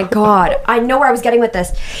 Oh my God. I know where I was getting with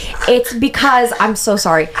this. It's because, I'm so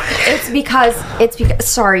sorry. It's because,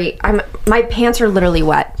 sorry, my pants are literally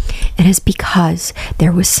wet. It is because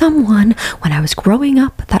there was someone when I was growing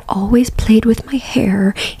up that always played with my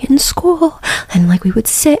hair in school. And like we would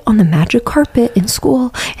sit on the magic carpet in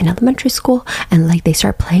school, in elementary school, and like they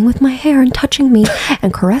start playing with my hair and touching me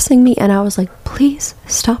and caressing me. And I was like, please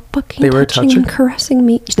stop fucking touching and caressing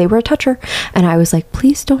me. They were a toucher. And I was like,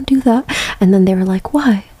 please don't do that. And then they were like,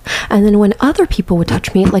 why? And then when other people would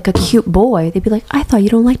touch me, like a cute boy, they'd be like, I thought you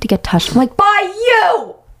don't like to get touched. I'm like, by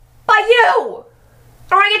you! By you!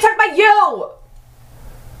 I want to get touched by you!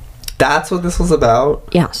 That's what this was about?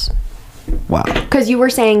 Yes. Wow. Because you were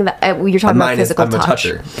saying that you're talking about physical I'm a touch.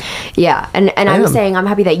 toucher. Yeah, and I was saying I'm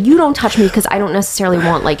happy that you don't touch me because I don't necessarily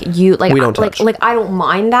want like you like We don't touch. like I don't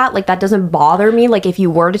mind that, like that doesn't bother me. Like if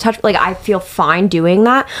you were to touch, like I feel fine doing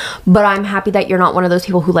that, but I'm happy that you're not one of those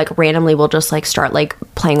people who like randomly will just like start like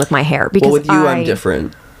playing with my hair. Because Well, with you, I'm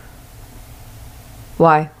different.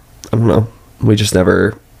 Why? I don't know.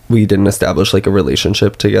 We didn't establish like a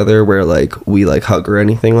relationship together where like we like hug or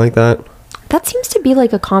anything like that. That seems to be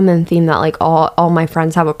like a common theme that like all my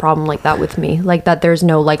friends have a problem like that with me, like that there's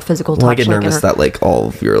no like physical touch. Well, I get nervous that like all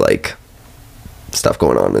of your like stuff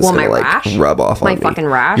going on is gonna like rash? rub off on My me. fucking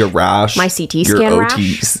rash? Your rash. My CT your scan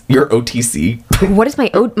Your OTC. What is my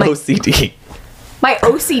OCD. my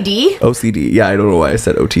OCD? OCD. Yeah, I don't know why I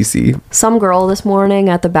said OTC. Some girl this morning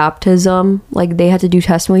at the baptism, like they had to do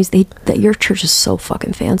testimonies. Your church is so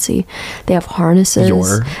fucking fancy. They have harnesses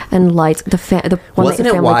and lights. Wasn't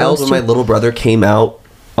it wild when my little brother came out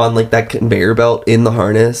on like that conveyor belt in the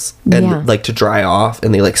harness and like to dry off,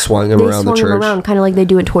 and they like swung him around the church, kind of like they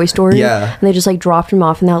do in Toy Story. Yeah, and they just like dropped him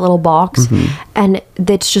off in that little box, and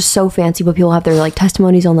it's just so fancy. But people have their like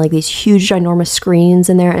testimonies on like these huge, ginormous screens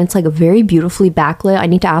in there, and it's like a very beautifully backlit. I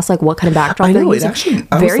need to ask like what kind of backdrop. I know they're it using. actually.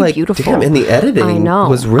 Very was like, beautiful. Damn, and the editing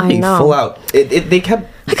was really full out. They kept.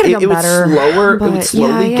 It was slower. It would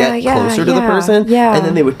slowly get closer to the person, and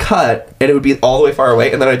then they would cut, and it would be all the way far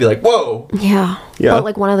away, and then I'd be like, "Whoa!" Yeah. But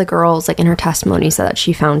like one of the girls, like in her testimony, said that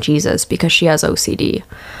she found Jesus because she has OCD.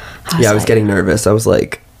 I was getting nervous. I was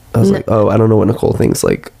like, "Oh, I don't know what Nicole thinks.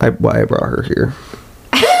 Like, why I brought her here."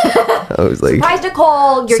 I was like, "Surprise,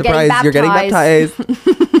 Nicole! You're getting baptized." You're getting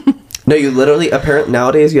baptized. No, you literally. Apparently,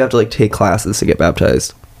 nowadays you have to like take classes to get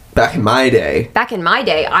baptized. Back in my day,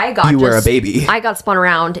 I got were a baby. I got spun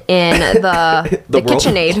around in the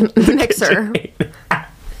KitchenAid mixer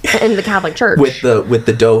in the Catholic Church with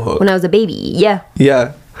the dough hook when I was a baby. Yeah,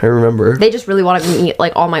 I remember. They just really wanted me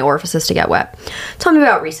like all my orifices to get wet. Tell me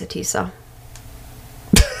about Risa Tisa.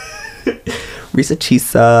 Risa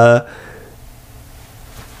Tisa.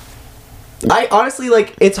 I honestly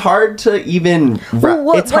like. It's hard to even.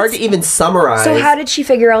 It's hard to even summarize. So how did she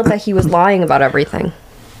figure out that he was lying about everything?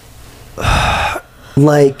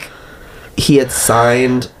 like he had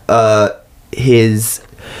signed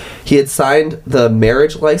he had signed the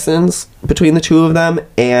marriage license between the two of them,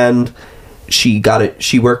 and she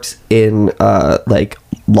worked in like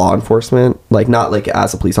law enforcement, like not like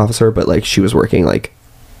as a police officer, but like she was working like,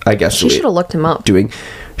 I guess She should have looked him up.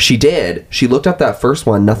 She did. She looked up that first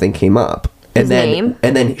one, nothing came up. His name?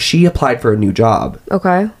 And then she applied for a new job.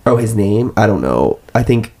 Okay. Oh, his name? I don't know. I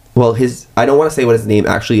think, well, I don't want to say what his name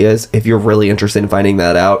actually is. If you're really interested in finding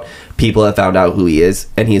that out, people have found out who he is,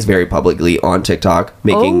 and he is very publicly on TikTok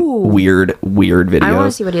making weird videos. I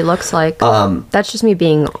want to see what he looks like. That's just me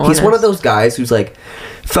being honest. He's one of those guys who's like,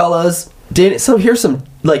 fellas, so here's some,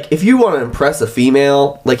 like, if you want to impress a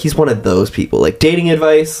female, like, he's one of those people. Like, dating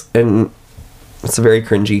advice, and it's very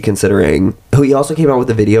cringy considering. Oh, he also came out with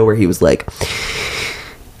a video where he was like,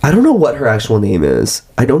 I don't know what her actual name is.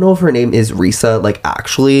 I don't know if her name is Risa, like,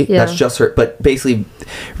 actually. Yeah. That's just her. But basically,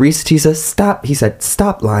 Risa Tisa, he said,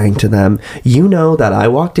 stop lying to them. You know that I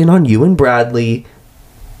walked in on you and Bradley,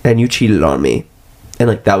 and you cheated on me. And,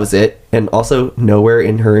 like, that was it. And also, nowhere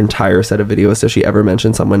in her entire set of videos does she ever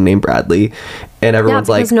mention someone named Bradley. And everyone's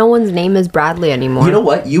like... because no one's name is Bradley anymore. You know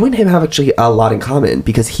what? You and him have actually a lot in common,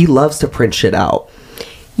 because he loves to print shit out.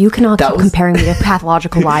 You cannot keep comparing me to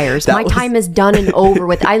pathological liars. My time is done and over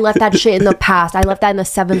with. I left that shit in the past. I left that in the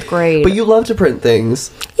 7th grade. But you love to print things.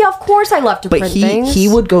 Yeah, of course I love to print things. But he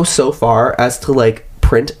would go so far as to, like,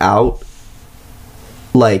 print out,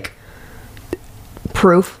 like...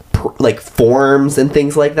 Proof. Like, forms and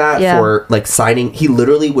things like that for, like, signing. He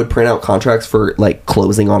literally would print out contracts for, like,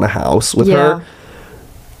 closing on a house with her.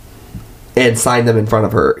 And sign them in front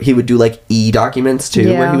of her. He would do, like, e-documents,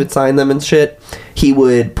 too, where he would sign them and shit. He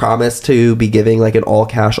would promise to be giving, like, an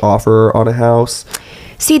all-cash offer on a house.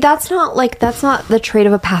 See, that's not the trait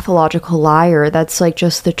of a pathological liar. That's, like,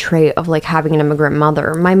 just the trait of, like, having an immigrant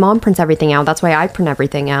mother. My mom prints everything out. That's why I print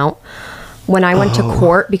everything out. When I went to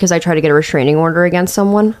court because I tried to get a restraining order against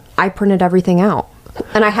someone, I printed everything out.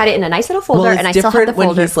 And I had it in a nice little folder, and I still have the folder.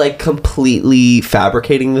 When he's, like, completely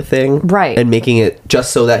fabricating the thing. Right. And making it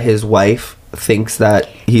just so that his wife thinks that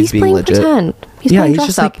he's being playing legit. Pretend. He's playing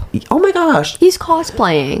dress up. Like, oh my gosh. He's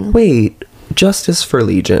cosplaying. Wait, Justice for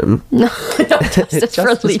Legion. No justice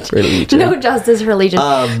for Legion. No justice for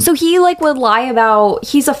Legion. So he, like, would lie about...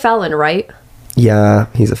 He's a felon, right? Yeah,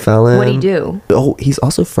 he's a felon. What'd he do? Oh, he's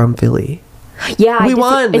also from Philly. Yeah. We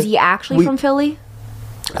won. Is he actually from Philly?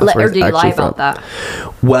 Or did he lie about that?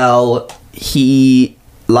 Well, he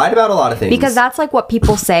lied about a lot of things. Because that's, like, what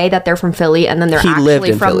people say, that they're from Philly, and then they're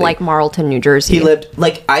actually from, like, Marlton, New Jersey. He lived,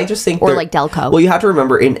 like, I just think... Or, like, Delco. Well, you have to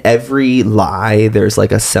remember, in every lie, there's,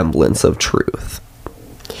 like, a semblance of truth.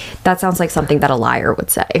 That sounds like something that a liar would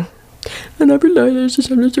say. And every lie, there's a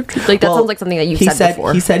semblance of truth. Like, that sounds like something that you've said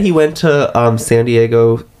before. He said he went to San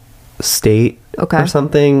Diego State or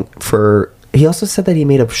something for... He also said that he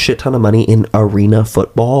made a shit ton of money in arena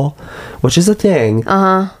football, which is a thing.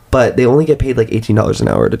 But they only get paid like $18 an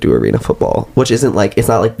hour to do arena football, which isn't like, it's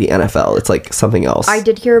not like the NFL. It's like something else. I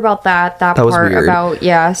did hear about that part weird. About,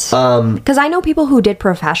 yes. Because I know people who did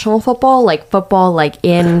professional football, like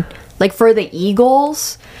in, like for the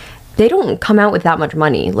Eagles, they don't come out with that much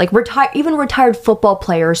money. Like even retired football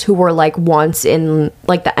players who were like once in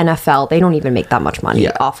like the NFL, they don't even make that much money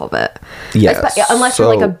off of it. Yeah, unless you're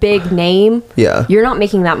like a big name. Yeah, you're not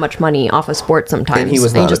making that much money off of sports sometimes. And he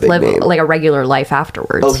was not and you just a big live name. Like a regular life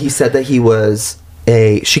afterwards. Oh, he said that he was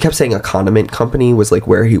she kept saying a condiment company was like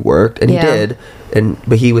where he worked, and he did,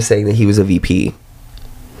 but he was saying that he was a VP.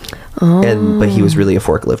 But he was really a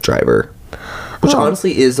forklift driver. Which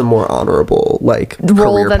honestly is a more honorable like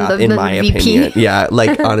career path in my opinion. Yeah,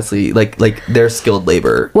 like honestly, like they're skilled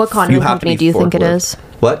labor. What condiment company do you think it is?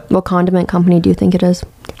 What condiment company do you think it is?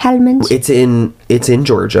 Hellman's. It's in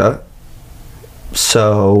Georgia.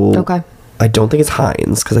 So I don't think it's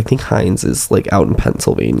Heinz, because I think Heinz is like out in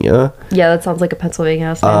Pennsylvania. Yeah, that sounds like a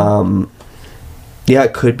Pennsylvania thing. Yeah,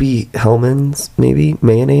 it could be Hellman's, maybe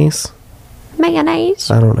mayonnaise.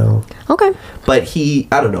 I don't know. Okay. But I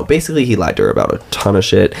don't know. Basically, he lied to her about a ton of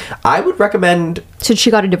shit. I would recommend. So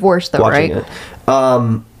she got a divorce, though, right? It.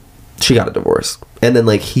 She got a divorce, and then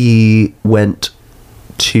like he went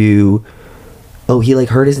to. Oh, he like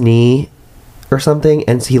hurt his knee, or something,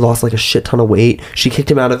 and so he lost like a shit ton of weight. She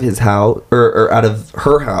kicked him out of his house, or out of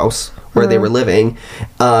her house where they were living.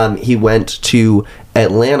 He went to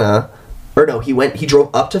Atlanta, or no, he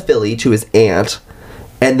drove up to Philly to his aunt,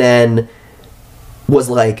 and then was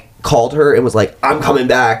like called her and was like, I'm coming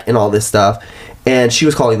back and all this stuff, and she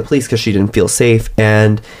was calling the police because she didn't feel safe,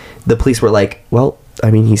 and the police were like, well, I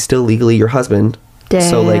mean, he's still legally your husband. Damn.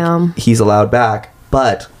 So like he's allowed back.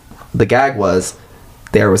 But the gag was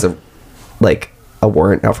there was a like a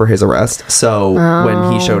warrant out for his arrest. So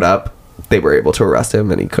when he showed up, they were able to arrest him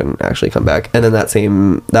and he couldn't actually come back. And then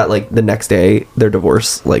the next day, their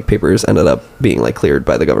divorce like papers ended up being like cleared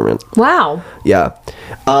by the government. Wow. Yeah.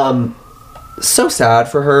 So sad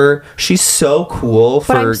for her. She's so cool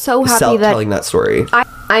for I'm so happy telling that story.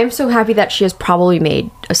 I'm so happy that she has probably made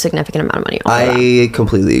a significant amount of money off of that. I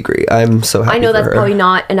completely agree. I'm so happy I know for that's her. probably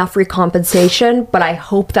not enough recompensation, but I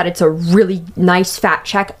hope that it's a really nice fat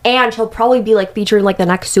check, and she'll probably be like featured in like the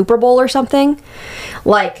next Super Bowl or something.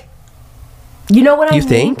 Like, you know what I mean? You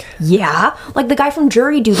think? Yeah. Like the guy from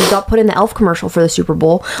Jury Duty got put in the Elf commercial for the Super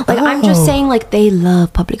Bowl. Like, I'm just saying, like, they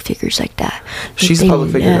love public figures like that. Like, She's a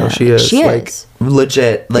public figure now. She is. She like, is.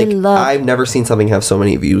 legit. Like, I've never seen something have so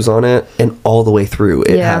many views on it, and all the way through,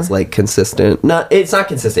 it has, like, consistent... It's not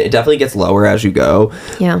consistent. It definitely gets lower as you go.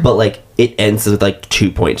 Yeah. But, like, it ends with, like,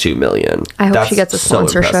 2.2 million. I hope she gets a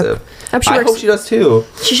sponsorship. I hope she does, too.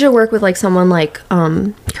 She should work with, like, someone like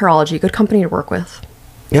Careology. Good company to work with.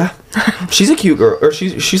 Yeah. She's a cute girl. Or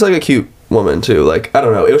she's like a cute woman, too. Like, I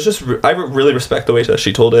don't know. It was just... I really respect the way that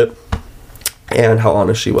she told it and how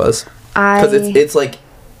honest she was. Because it's, like,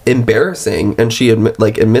 embarrassing, and she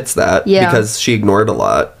admits that because she ignored a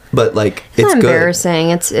lot. But, like, it's not good.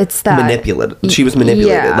 Embarrassing. It's that... Manipulated. She was manipulated.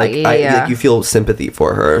 Yeah, like, you feel sympathy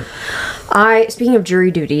for her. Speaking of jury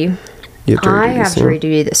duty... You have jury I duty have soon. jury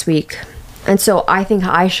duty this week, and so I think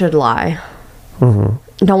I should lie.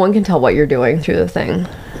 Mm-hmm. No one can tell what you're doing through the thing.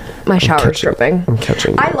 My shower's dripping. I'm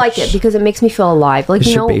catching. I like it because it makes me feel alive. Like, Is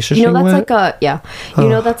you your know basis that's wet? like a You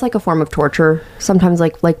know that's like a form of torture. Sometimes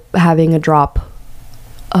like having a drop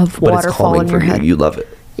of But water it's fall calming in your for head. You love it.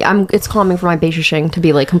 Yeah, it's calming for my beishing to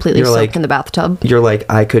be like completely You're soaked like- in the bathtub. You're like,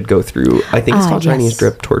 I could go through... I think it's called yes. Chinese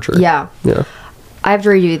drip torture. Yeah. Yeah. I have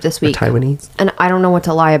jury duty this week. Taiwanese. And I don't know what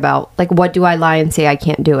to lie about. Like, what do I lie and say I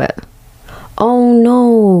can't do it? Oh,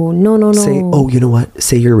 no. Say, oh, you know what?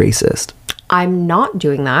 Say you're racist. I'm not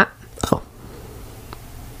doing that. Oh.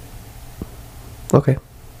 Okay.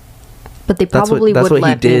 But they That's probably what would he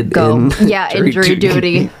let did me go. in Yeah, in jury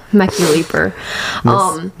duty. Mecky Leaper.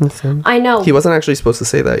 Listen. I know. He wasn't actually supposed to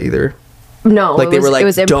say that either. No, Like, they were like, it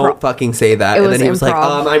was don't fucking say that. It And was then he was like,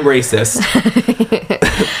 improv. I'm racist.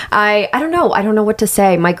 I don't know. I don't know what to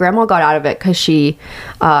say. My grandma got out of it because she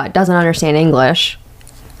doesn't understand English.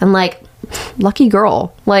 And, like, lucky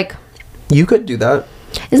girl. Like, You could do that.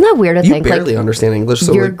 isn't that weird to You think? barely Like, understand English.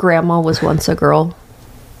 So your like, grandma was once a girl.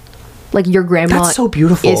 Like, your grandma that's so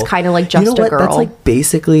beautiful. is kind of like just you know a what? girl. That's like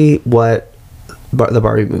basically what the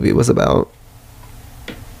Barbie movie was about.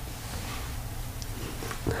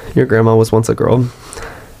 Your grandma was once a girl.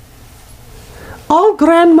 All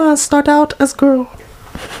grandmas start out as girl.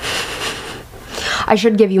 I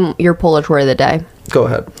should give you your Polish word of the day. Go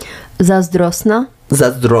ahead. Zazdrosna.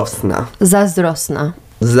 Zazdrosna. Zazdrosna.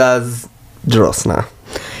 Zazdrosna.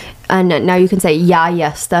 And now you can say ja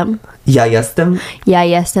jestem. Ja jestem. Ja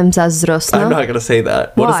jestem zazdrosna. I'm not gonna say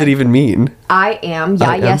that. What does Why? it even mean? I am.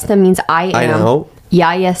 Ja I am. jestem means I am. I know.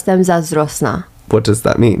 Ja jestem zazdrosna. What does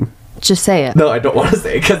that mean? Just say it. No, I don't want to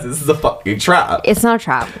say it because this is a fucking trap. It's not a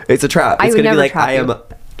trap. It's a trap. I It's would gonna be never like trap I you. am.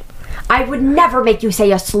 I would never make you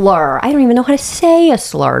say a slur. I don't even know how to say a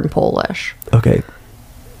slur in Polish. Okay.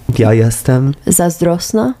 Ja jestem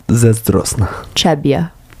Zazdrosna. zazdrosna. Ciebie.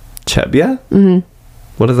 Ciebie? Mm-hmm.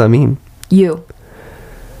 What does that mean? You.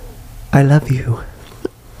 I love you.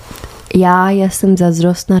 Ja jestem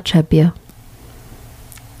zazdrosna ciebie.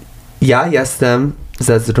 Ja jestem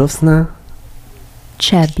zazdrosna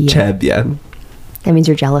Ciebie. ciebie. That means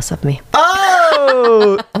you're jealous of me.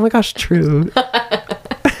 Oh! Oh my gosh, true.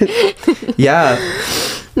 Yeah.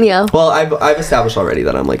 Yeah. Well, I've established already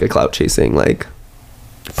that I'm like a clout chasing like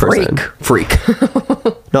person. Freak.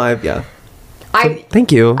 No, yeah.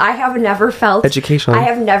 Thank you. I have never felt Education. I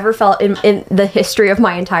have never felt in the history of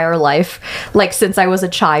my entire life, like since I was a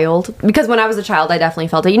child. Because when I was a child, I definitely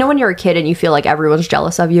felt it. You know, when you're a kid and you feel like everyone's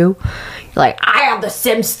jealous of you, you're like, I have The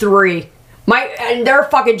Sims 3. And they're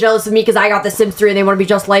fucking jealous of me because I got The Sims 3 and they want to be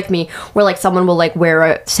just like me. Where like someone will like wear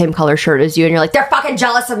a same color shirt as you and you're like, they're fucking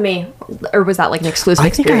jealous of me. Or was that like an exclusive I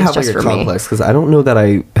think I experience have like just a for me? complex because I don't know that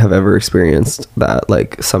I have ever experienced that,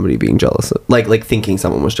 like somebody being jealous of, like thinking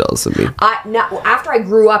someone was jealous of me. After I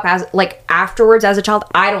grew up afterwards as a child,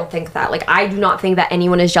 I don't think that. Like, I do not think that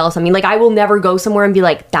anyone is jealous of me. Like, I will never go somewhere and be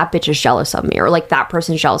like, that bitch is jealous of me, or like that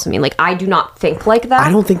person's jealous of me. Like, I do not think like that.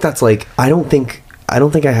 I don't think that's like, I don't think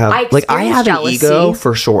I have, I like, I have experienced an ego jealousy.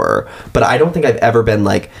 for sure, but I don't think I've ever been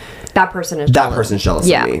like, that person is jealous. that person's jealous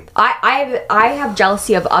Yeah. of me. I have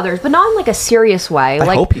jealousy of others, but not in like a serious way. I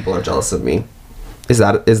Like, hope people are jealous of me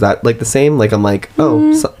Is that like the same? Like I'm like,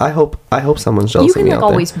 oh, so I hope someone's jealous You of can me like out there.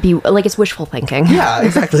 always be like, it's wishful thinking. Yeah,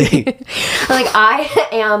 exactly. Like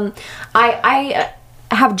I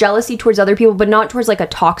have jealousy towards other people, but not towards like a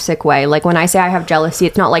toxic way. Like when I say I have jealousy,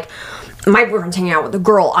 it's not like my boyfriend's hanging out with a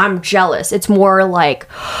girl, I'm jealous. It's more like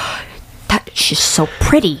that she's so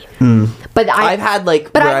pretty. But I've had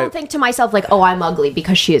like, but where I don't think to myself like, oh, I'm ugly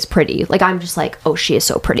because she is pretty. Like I'm just like, oh, she is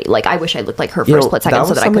so pretty. Like I wish I looked like her for a split second, that was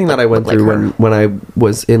so that I something could that I went look through like her. when I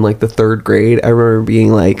was in like the 3rd grade. I remember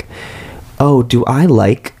being like, oh, do I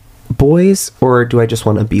like boys or do I just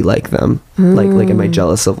want to be like them? Like am I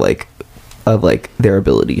jealous of their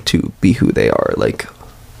ability to be who they are, like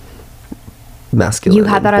masculine? You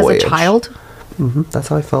had that and as a boyish. child? That's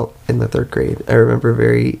how I felt in the 3rd grade. I remember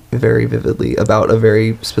very, very vividly about a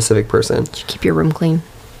very specific person. Did you keep your room clean?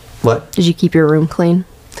 What? Did you keep your room clean?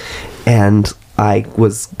 And I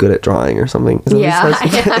was good at drawing or something. Is that what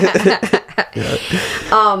it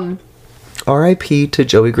says? R.I.P. to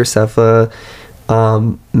Joey Graceffa,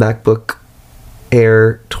 MacBook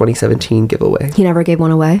Air 2017 giveaway. He never gave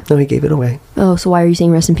one away? No, he gave it away. Oh, so why are you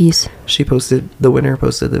saying rest in peace? The winner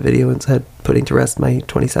posted the video and said, putting to rest my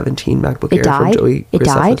 2017 MacBook Air died? from Joey It Graceffa.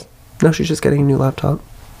 died? No, she's just getting a new laptop.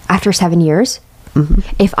 After 7 years?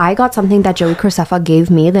 If I got something that Joey Graceffa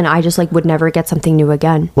gave me, then I just like would never get something new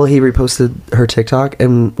again. Well, he reposted her TikTok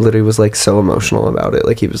and literally was like so emotional about it.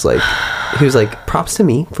 Like he was like, props to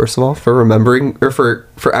me, first of all, for remembering or for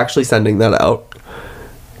actually sending that out.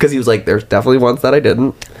 Because he was like, there's definitely ones that I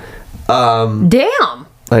didn't. Damn.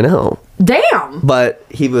 I know. Damn. But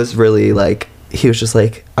he was really like, he was just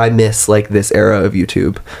like, I miss like this era of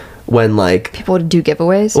YouTube when like People would do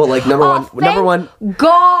giveaways. well, like number one.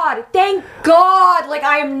 God, thank God. Like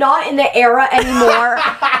I am not in the era anymore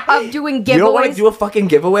of doing giveaways. You don't want to do a fucking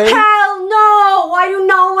giveaway? Hell no! I do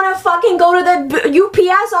not want to fucking go to the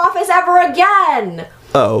UPS office ever again.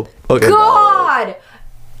 Oh, okay. God,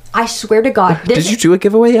 I swear to God. Did you do a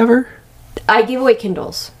giveaway ever? I gave away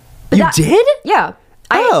Kindles. But You did? Yeah.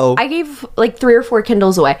 Oh. I gave like 3 or 4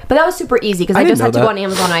 Kindles away, but that was super easy because I didn't just had know to go that. on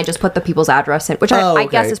Amazon and I just put the people's address in, which I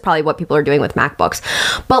guess okay. is probably what people are doing with MacBooks.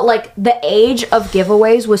 But like the age of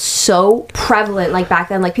giveaways was so prevalent, like back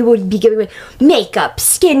then, like people would be giving away makeup,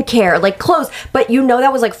 skincare, like clothes, but you know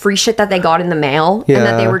that was like free shit that they got in the mail and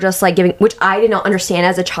that they Yeah. were just like giving, which I did not understand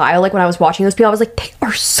as a child. Like when I was watching those people, I was like, they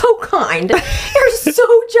are so kind, they're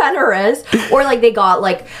so generous. Or like they got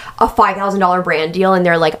like a $5,000 brand deal and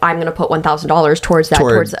they're like, I'm gonna put $1,000 towards that,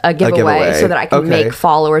 towards a giveaway. So that I can Okay. make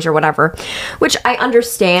followers or whatever, which I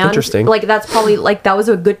understand. Interesting. Like that's probably like that was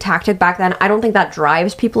a good tactic back then. I don't think that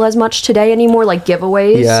drives people as much today anymore. Like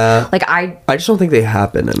giveaways. Yeah. Like I just don't think they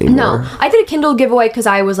happen anymore. no, I did a Kindle giveaway because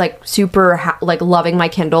I was like super like loving my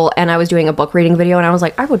Kindle and I was doing a book reading video and I was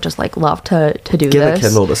like, I would just like love to do Give this. a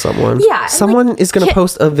Kindle to someone. Yeah, and, someone like, is gonna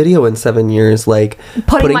post a video in 7 years, like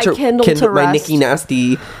Putting my Kindle to my rest. Nicki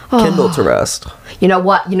Nasty Kindle to rest. You know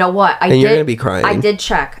what? And you're gonna be crying. I did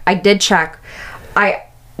check.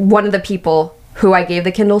 One of the people who I gave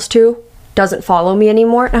the Kindles to doesn't follow me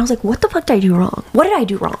anymore, and I was like, "What the fuck did I do wrong? What did I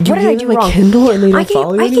do wrong? What did I gave do them a wrong?" Kindle and they don't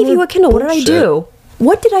follow you I gave anymore? you a Kindle. What did I Bullshit. do?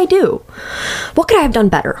 What did I do? What could I have done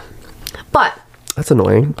better? But That's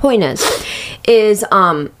annoying. point is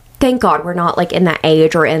thank God we're not like in that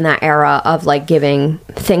age or in that era of like giving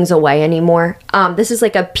things away anymore. This is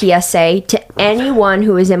like a PSA to anyone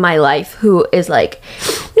who is in my life who is like,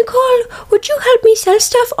 Nicole, would you help me sell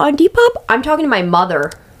stuff on Depop? I'm talking to my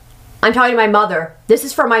mother. This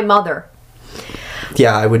is for my mother.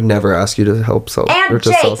 Yeah, I would never ask you to help sell And or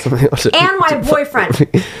to sell Jake. something else. And my boyfriend.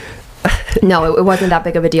 No, it wasn't that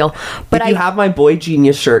big of a deal. But If you have my Boy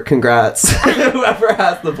Genius shirt, congrats. Whoever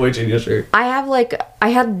has the Boy Genius shirt. I had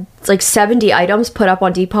like 70 items put up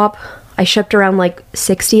on Depop. I shipped around like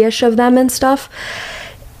 60-ish of them and stuff.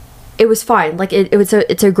 It was fine. Like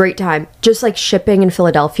it's a great time. Just like shipping in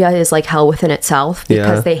Philadelphia is like hell within itself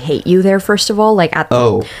because Yeah. they hate you there. First of all, like at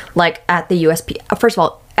the USP. First of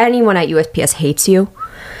all, anyone at USPS hates you.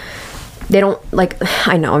 They don't like.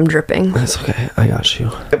 I know I'm dripping. That's okay. I got you.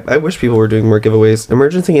 I wish people were doing more giveaways.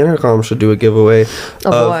 Emergency Intercom should do a giveaway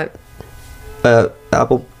Of what?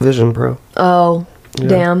 Apple Vision Pro. Oh, Yeah.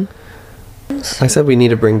 damn. I said we need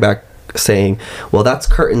to bring back saying, well, that's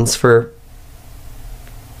curtains for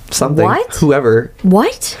something. What? Whoever.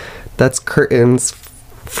 What? That's curtains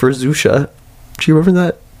for Zusha. Do you remember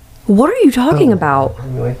that? What are you talking about?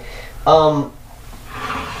 Anyway.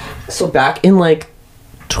 So back in like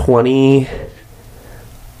 20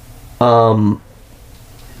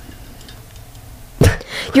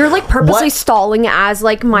 You're like purposely What? stalling as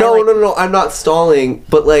like my No, like, no, I'm not stalling,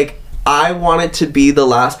 but like I wanted to be the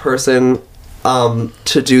last person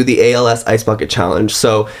to do the ALS Ice Bucket Challenge.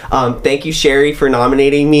 So thank you, Sherry, for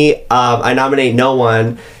nominating me. I nominate no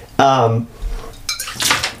one.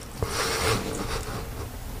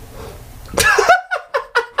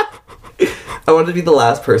 I wanted to be the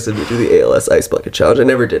last person to do the ALS Ice Bucket Challenge. I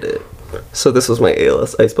never did it. So this was my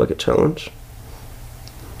ALS Ice Bucket Challenge.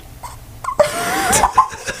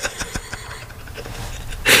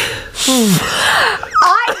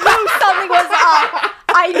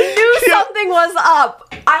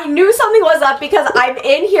 I knew something was up because I'm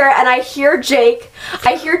in here and I hear Jake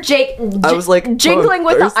I was like jingling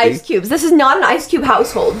with thirsty. the ice cubes. This is not an ice cube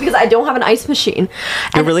household because I don't have an ice machine.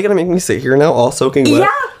 You're really gonna make me sit here now all soaking wet? Yeah,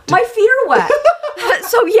 my feet are wet.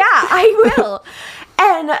 So yeah, I will.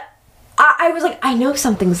 And I was like, I know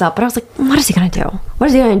something's up, but I was like, what is he gonna do? What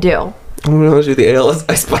is he gonna do? I'm gonna do the ALS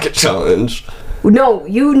Ice Bucket Challenge. No,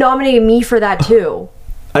 you nominated me for that too.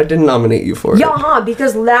 I didn't nominate you for it. Yeah,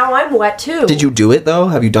 because now I'm wet too. Did you do it though?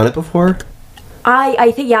 Have you done it before?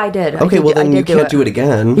 I think, yeah, I did. Okay, well then you can't do it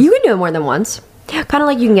again. You can do it more than once. Kind of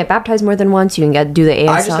like you can get baptized more than once. You can do the ASL.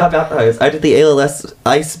 I just got baptized. I did the ALS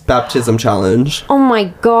Ice Baptism Challenge. Oh my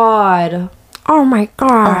god. Oh my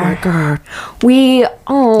god. Oh my god.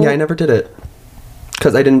 Yeah, I never did it.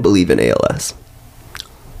 Because I didn't believe in ALS.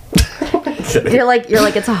 You're like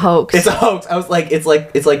it's a hoax. It's a hoax. I was like, it's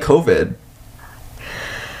like COVID.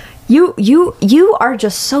 You are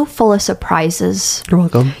just so full of surprises. You're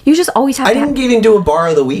welcome. You just always have I didn't even do a bar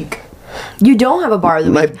of the week. You don't have a bar of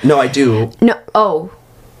the week. No, I do. No. Oh.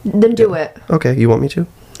 Then do it. Okay, you want me to?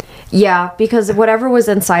 Yeah, because whatever was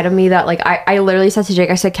inside of me that, like, I literally said to Jake,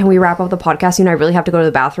 I said, can we wrap up the podcast? You know, I really have to go to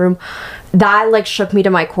the bathroom. That, like, shook me to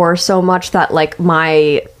my core so much that, like,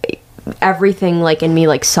 everything, like, in me,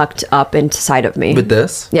 like, sucked up inside of me. With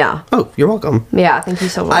this? Yeah. Oh, you're welcome. Yeah, thank you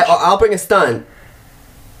so much. I'll bring a stunt.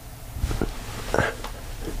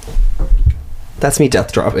 That's me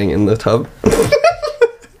death dropping in the tub.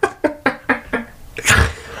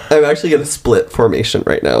 I'm actually in a split formation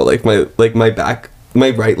right now. Like my back, my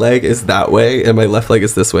right leg is that way and my left leg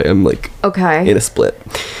is this way. I'm like in a split.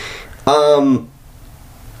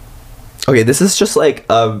 Okay, this is just like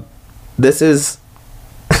this is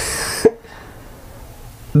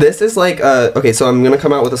like okay, so I'm gonna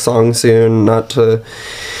come out with a song soon, not to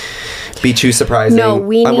be too surprising. No,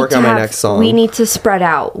 I'm working on my next song. We need to spread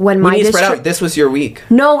out. This was your week.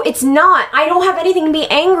 No, it's not. I don't have anything to be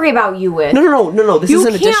angry about you with. No. This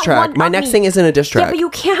isn't a diss track. My next thing isn't a diss track. Yeah, but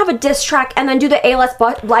you can't have a diss track and then do the ALS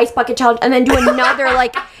Ice Bucket Challenge and then do another,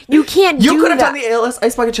 like, you can't do that. You could have done the ALS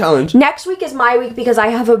Ice Bucket Challenge. Next week is my week because I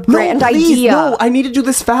have a grand idea. No, I need to do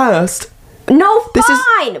this fast. No,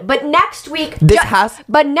 fine. But next week,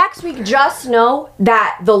 just know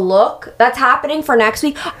that the look that's happening for next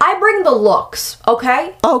week, I bring the looks,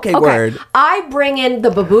 okay? Okay, word. I bring in the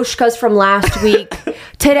babushkas from last week.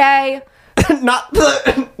 Today... not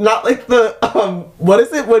like the, what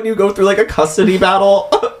is it when you go through, like, a custody battle?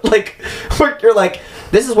 Like, where you're like,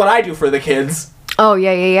 this is what I do for the kids. Oh,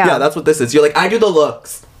 yeah. Yeah, that's what this is. You're like, I do the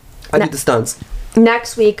looks. I do the stunts.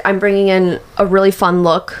 Next week, I'm bringing in a really fun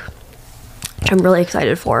look, which I'm really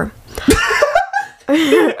excited for.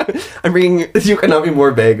 You cannot be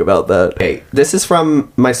more vague about that. Okay, this is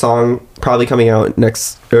from my song, probably coming out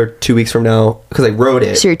 2 weeks from now, because I wrote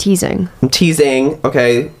it. So you're teasing. I'm teasing,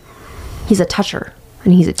 okay. He's a toucher,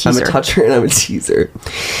 and he's a teaser. I'm a toucher, and I'm a teaser.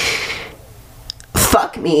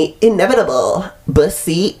 Fuck me, inevitable.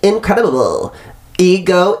 Bussy, incredible.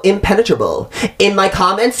 Ego, impenetrable. In my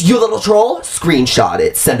comments, you little troll, screenshot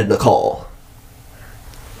it, send it to Nicole.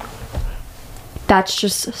 That's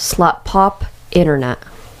just slut pop internet.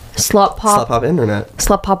 Slut pop internet.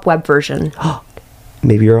 Slut pop web version.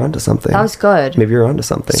 Maybe you're onto something. That was good. Maybe you're onto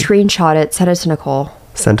something. Screenshot it, send it to Nicole.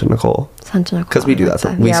 Send to Nicole. Because we do that.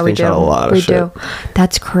 We screenshot a lot of shit. We do.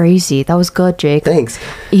 That's crazy. That was good, Jake. Thanks.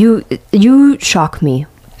 You shock me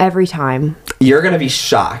every time. You're gonna be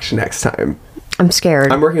shocked next time. I'm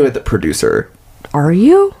scared. I'm working with a producer. Are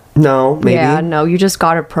you? No, maybe. Yeah, no, you just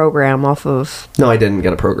got a program off of... No, I didn't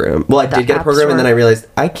get a program. Well, I did get a program, and then I realized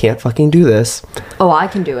I can't fucking do this. Oh, I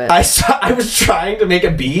can do it. I was trying to make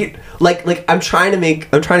a beat. Like I'm trying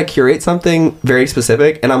to curate something very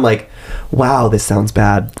specific, and I'm like, wow, this sounds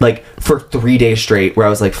bad. Like, for 3 days straight, where I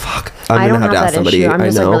was like, fuck, I'm gonna have to ask somebody. I'm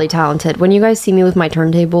just like really talented. When you guys see me with my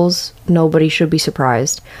turntables, nobody should be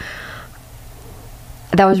surprised.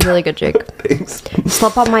 That was really good, Jake. Thanks.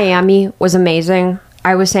 Slut Pop Miami was amazing.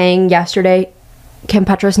 I was saying yesterday, Kim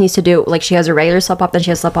Petras needs to do, like, she has a regular Slut Pop, then she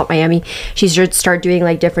has Slut Pop Miami. She should start doing,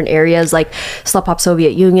 like, different areas, like Slut Pop Soviet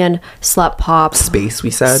Union, Slut Pop Space, we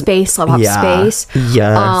said. Space, Slut Pop Space.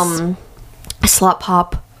 Yes. Slut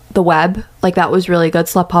Pop the web. Like that was really good.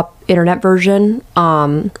 Slut Pop internet version.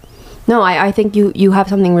 No, I think you have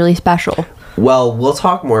something really special. Well, we'll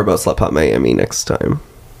talk more about Slut Pop Miami next time.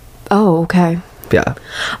 Oh, okay. Yeah.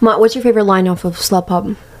 What's your favorite line off of Slut Pop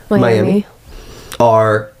Miami?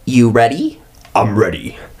 Are you ready? I'm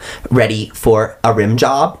ready. Ready for a rim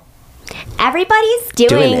job? Everybody's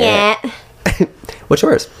doing it. What's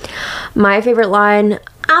yours? My favorite line,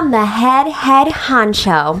 I'm the head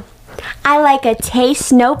honcho. I like a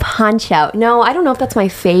taste, no poncho. No, I don't know if that's my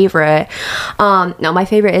favorite. No, my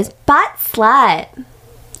favorite is butt slut.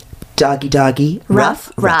 Doggy doggy,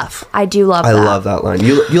 rough. I do love that. I love that line.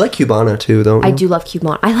 You like Cubana too, don't you? I do love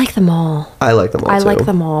Cubana. I like them all. I like them all I too. like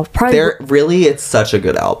them all. Probably it's such a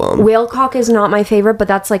good album. Whalecock is not my favorite, but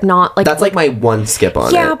that's like not like That's like my one skip on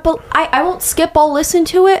it. Yeah, but I won't skip. I'll listen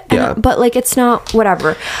to it. Yeah. But like it's not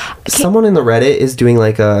whatever. Someone in the Reddit is doing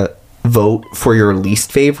like a vote for your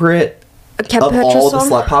least favorite Cat of Petra all song?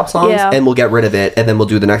 the Slut Pop songs, Yeah. and we'll get rid of it, and then we'll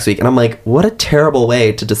do the next week. And I'm like, what a terrible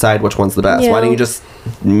way to decide which one's the best. Yeah. Why don't you just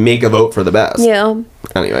make a vote for the best? Yeah.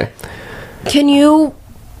 Anyway. Can you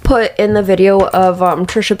put in the video of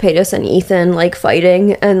Trisha Paytas and Ethan like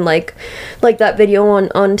fighting, and like that video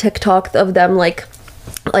on TikTok of them like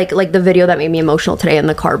the video that made me emotional today in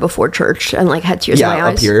the car before church and like had tears in my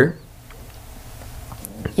eyes. Up here.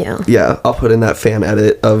 Yeah. Yeah, I'll put in that fan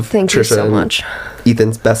edit of Thank you Trisha so and much.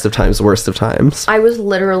 Ethan's best of times, worst of times. I was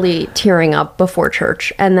literally tearing up before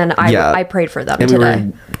church, and then I prayed for them and today. we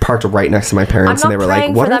were parked right next to my I'm parents, not and they were praying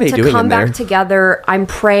like, "What for are them they to doing come in there?" back together. I'm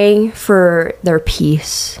praying for their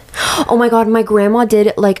peace. Oh my God, my grandma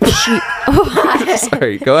did like she.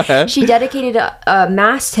 Sorry, go ahead. She dedicated a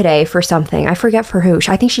mass today for something. I forget for who.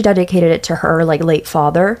 I think she dedicated it to her like late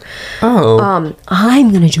father. Oh,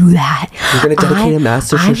 I'm gonna do that. You're gonna dedicate a mass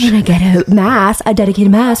to I'm gonna get a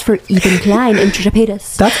dedicated mass for Ethan Klein and Trisha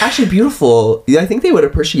Paytas. that's actually beautiful. Yeah, I think they would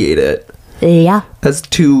appreciate it Yeah. as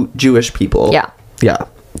two Jewish people. Yeah. Yeah.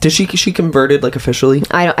 Did she converted like officially?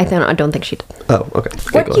 I don't think she did. Oh, okay.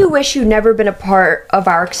 What do you wish you'd never been a part of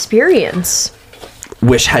our experience?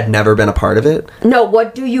 wish had never been a part of it? No,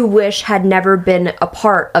 what do you wish had never been a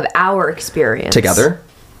part of our experience? Together?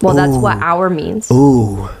 Well, that's what our means.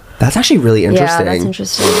 Ooh, that's actually really interesting. Yeah, that's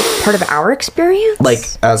interesting. Part of our experience? Like,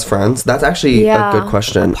 as friends? That's actually a good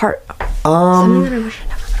question. Something that I wish I'd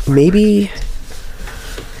never Maybe...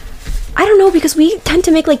 I don't know, because we tend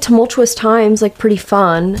to make like tumultuous times like pretty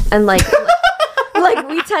fun, and like like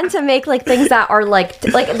we tend to make like things that are like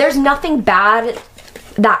there's nothing bad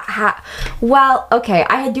that well, okay,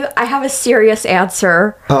 I have a serious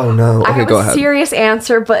answer. Oh no. I Okay, have go a ahead. serious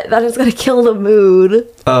answer, but that is gonna kill the mood.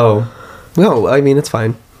 Oh. No, I mean, it's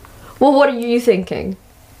fine. Well, what are you thinking?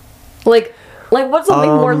 Like what's something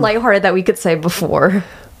more lighthearted that we could say before?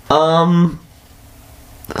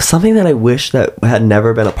 Something that I wish that had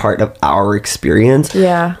never been a part of our experience.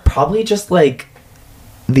 Yeah. Probably just like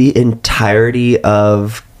the entirety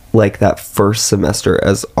of like that first semester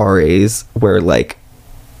as RAs, where like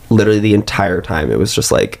literally the entire time it was just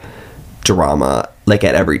like drama, like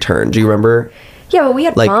at every turn. Do you remember? Yeah, but we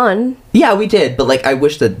had Like, fun. Yeah, we did. But like, I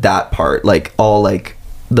wish that part, like all like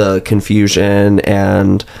the confusion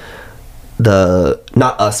and the,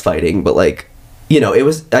 not us fighting, but like, you know, it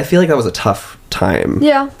was, I feel like that was a tough time.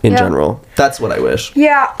 Yeah, In yeah. general. That's what I wish.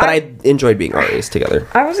 Yeah, But I enjoyed being RAs together.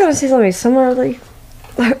 I was gonna say something similarly.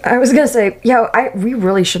 I was gonna say, yeah, we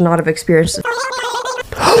really should not have experienced it.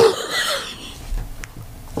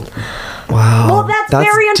 Wow. Well, that's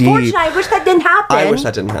very deep. unfortunate. I wish that didn't happen. I wish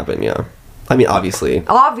that didn't happen, yeah. I mean, obviously.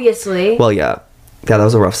 Obviously. Well, yeah. Yeah, that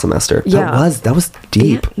was a rough semester. Yeah. That was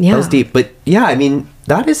deep. Yeah. That was deep. But yeah, I mean,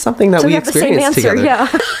 that is something that So we we have the same experienced answer, together.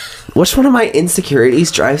 yeah. Which one of my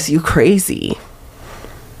insecurities drives you crazy?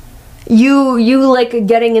 You like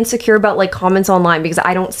getting insecure about like comments online because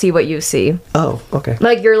I don't see what you see. Oh, okay.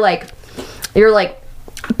 Like you're like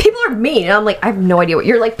people are mean, and I'm like, I have no idea what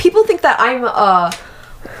you're like. People think that I'm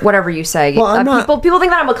whatever you say. Well, I'm not- people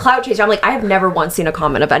think that I'm a clout chaser. I'm like, I have never once seen a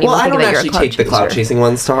comment of anyone Well, I thinking don't that actually you're a take the clout chaser. chasing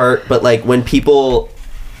ones to heart, but like when people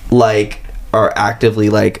like are actively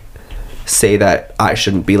like say that I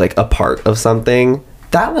shouldn't be like a part of something,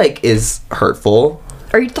 that like is hurtful.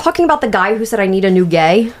 Are you talking about the guy who said I need a new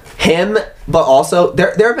gay? Him, but also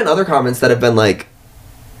there have been other comments that have been like,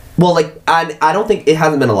 well, like I don't think it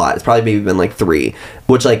hasn't been a lot. It's probably maybe been like 3,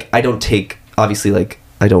 which like I don't take, obviously, like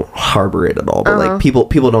I don't harbor it at all, but like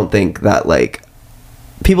people don't think that, like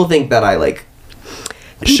people think that I like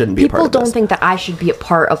shouldn't be a part of People don't this. think that I should be a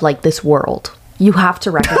part of like this world. You have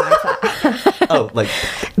to recognize that. Oh, like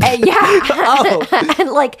Yeah. Oh.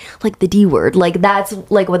 And like the D word. Like that's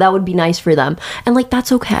like well, that would be nice for them. And like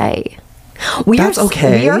that's okay. That's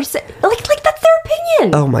okay? Like that's their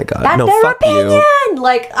opinion. Oh my God. That's No, their fuck opinion. you.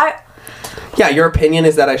 Like, Yeah, your opinion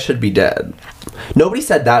is that I should be dead. Nobody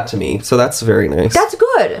said that to me, so that's very nice. that's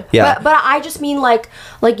good. Yeah. But I just mean like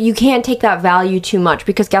you can't take that value too much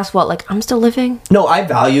because guess what? Like, I'm still living. No, I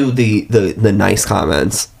value the nice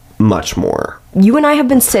comments much more. You and I have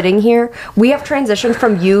been sitting here. We have transitioned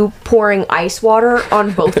from you pouring ice water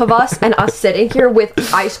on both of us and us sitting here with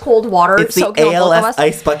ice cold water It's the soaking on both of ALS us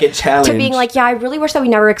Ice Bucket Challenge. to being like, yeah, I really wish that we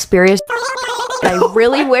never experienced. I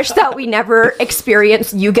really wish that we never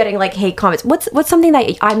experienced you getting like hate comments. What's something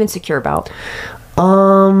that I'm insecure about?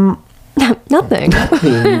 Nothing.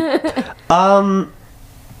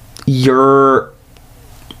 You're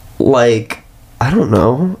like, I don't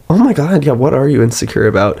know. Oh my God, yeah, what are you insecure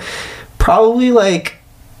about? Probably like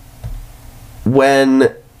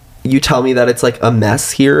when you tell me that it's like a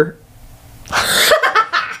mess here.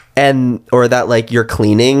 Or that like you're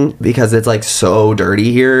cleaning because it's like so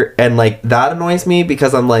dirty here, and like that annoys me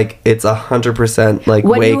because I'm like, it's 100% like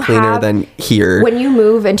way cleaner than here. When you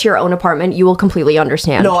move into your own apartment, you will completely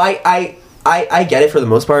understand. No, I get it for the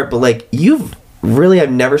most part, but like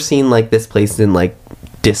I've never seen like this place in like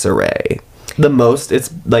disarray. The most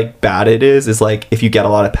it's like bad it is like if you get a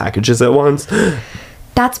lot of packages at once.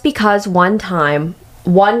 That's because one time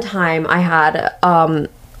I had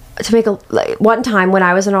one time when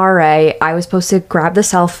I was an RA, I was supposed to grab the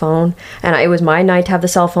cell phone, and it was my night to have the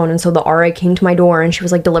cell phone, and so the RA came to my door, and she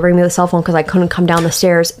was like delivering me the cell phone because I couldn't come down the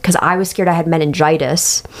stairs because I was scared I had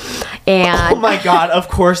meningitis. And oh my God, of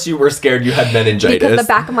course you were scared you had meningitis. Because the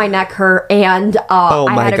back of my neck hurt, and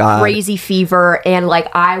I had a crazy fever, and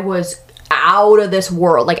like I was out of this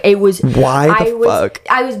world. Like it was fuck?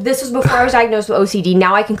 This was before I was diagnosed with OCD.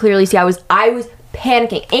 Now I can clearly see I was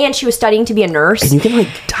panicking, and she was studying to be a nurse, and you can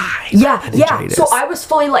like die. Yeah. So I was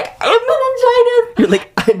fully like, I have meningitis. You're like,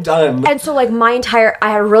 I'm done. And so like I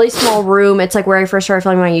had a really small room. It's like where I first started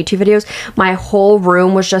filming my YouTube videos. My whole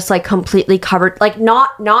room was just like completely covered. Like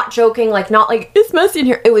not joking. Like not like it's messy in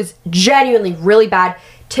here. It was genuinely really bad.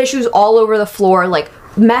 Tissues all over the floor. Like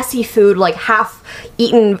messy food. Like half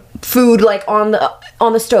eaten food. Like on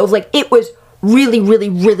the stove. Like it was really, really,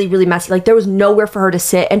 really, really messy. Like there was nowhere for her to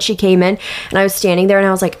sit, and she came in, and I was standing there, and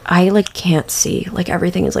I was like, I like can't see. Like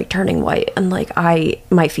everything is like turning white, and like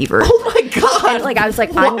my fever. Oh my God! And, like I was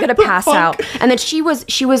like, I'm gonna pass out. And then she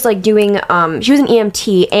was like doing she was an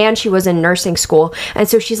EMT and she was in nursing school, and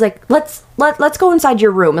so she's like, let's go inside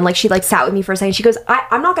your room, and like she like sat with me for a second. She goes,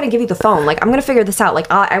 I'm not gonna give you the phone. Like I'm gonna figure this out. Like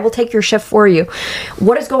I will take your shift for you.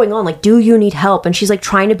 What is going on? Like, do you need help? And she's like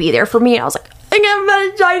trying to be there for me, and I was like, I got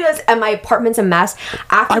meningitis, and my apartment's a mess.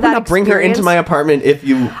 After I would not bring her into my apartment if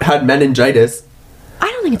you had meningitis. I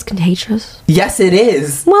don't think it's contagious. Yes, it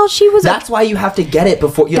is. Well, she was. That's why you have to get it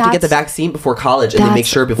before. You have to get the vaccine before college, and then make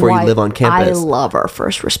sure before you live on campus. I love our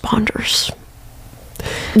first responders.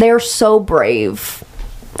 They're so brave.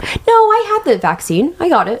 No, I had the vaccine. I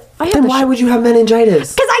got it. Then why would you have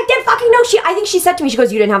meningitis? Because I didn't fucking know. I think she said to me, she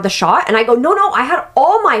goes, you didn't have the shot? And I go, no, I had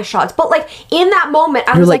all my shots. But like in that moment,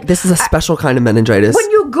 I was like, this is a special kind of meningitis. When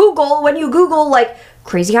you Google like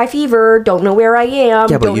crazy high fever, don't know where I am,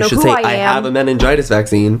 yeah, but don't you know should who say I am. I have a meningitis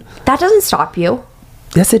vaccine. That doesn't stop you.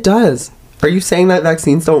 Yes, it does. Are you saying that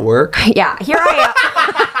vaccines don't work? Yeah, here I am.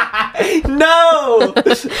 No!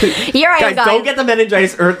 Here I am, guys. Don't get the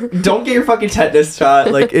meningitis or don't get your fucking tetanus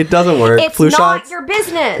shot. Like, it doesn't work. It's Flu not shots? your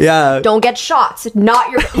business. Yeah. Don't get shots. Not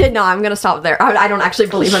your... No, I'm going to stop there. I don't actually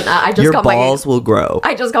believe in that. Your balls will grow.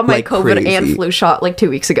 I just got my like COVID crazy. and flu shot like 2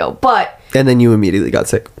 weeks ago. But... And then you immediately got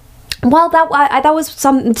sick. Well, that was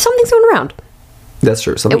something's going around. That's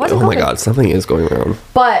true. Something, oh my God, something is going around.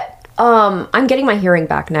 But I'm getting my hearing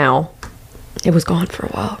back now. It was gone for a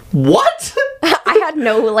while. What?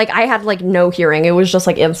 I had no hearing. It was just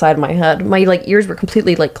like inside my head. My like ears were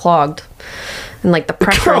completely like clogged. And like the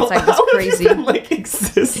pressure inside was crazy. Have you been, like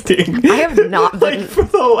existing? I have not been like for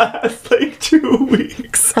the last like 2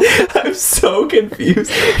 weeks. I'm so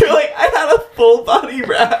confused. You're like, I had a full body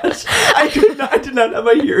rash. I did not have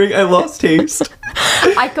my hearing. I lost taste.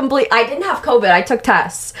 I didn't have COVID. I took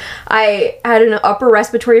tests. I had an upper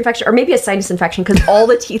respiratory infection, or maybe a sinus infection, because all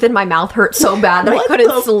the teeth in my mouth hurt so bad that I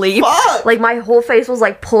couldn't sleep. Fuck? Like my whole face was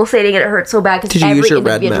like pulsating, and it hurt so bad. Did you use your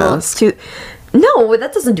red mask? No,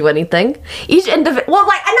 that doesn't do anything. Each individual, well,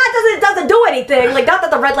 like, it doesn't do anything. Like, not that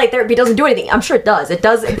the red light therapy doesn't do anything. I'm sure it does. It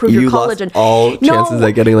does improve your collagen. Lost all chances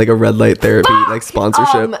at getting like a red light therapy like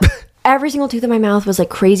sponsorship. every single tooth in my mouth was like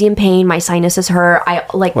crazy in pain. My sinuses hurt. I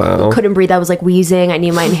like couldn't breathe. I was like wheezing. I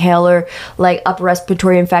need my inhaler. Like upper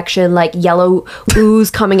respiratory infection. Like yellow ooze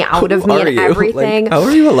coming out of me and everything. Like, how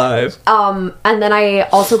are you alive? And then I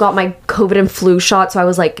also got my COVID and flu shot, so I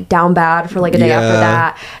was like down bad for like a day after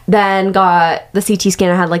that. Then got the CT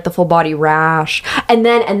scan. I had like the full body rash, and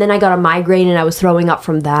then I got a migraine and I was throwing up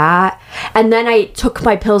from that. And then I took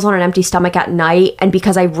my pills on an empty stomach at night, and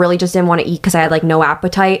because I really just didn't want to eat because I had like no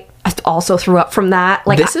appetite, I also threw up from that.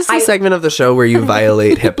 Like this is the segment of the show where you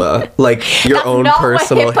violate HIPAA, like your own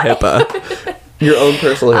personal HIPAA. Your own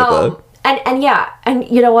personal HIPAA. And yeah, and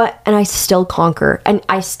you know what? And I still conquer, and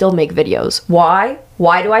I still make videos. Why?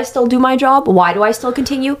 Why do I still do my job? Why do I still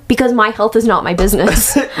continue? Because my health is not my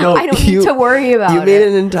business. No, I don't need to worry about it. You made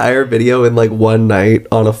an entire video in like one night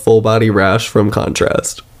on a full body rash from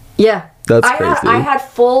contrast. Yeah. That's crazy. I had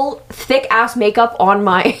full thick ass makeup on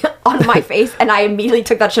my face, and I immediately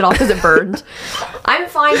took that shit off because it burned. I'm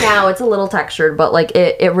fine now. It's a little textured, but like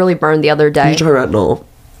it really burned the other day. You try retinol.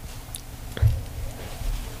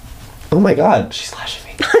 Oh my god, she's slashing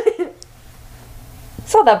me.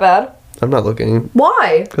 It's not that bad. I'm not looking.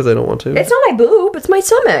 Why? Because I don't want to. It's not my boob, it's my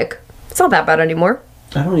stomach. It's not that bad anymore.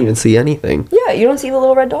 I don't even see anything. Yeah, you don't see the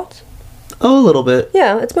little red dots? Oh, a little bit.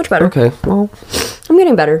 Yeah, it's much better. Okay, well. I'm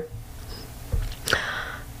getting better.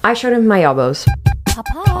 I showed him my elbows.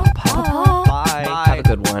 Papa. Bye. Have a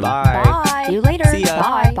good one. Bye. See you later. See ya.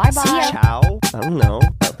 Bye. Bye. Bye. Ciao. I don't know.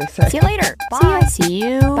 See you later. Bye. See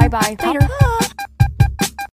you. Bye. Bye. Later.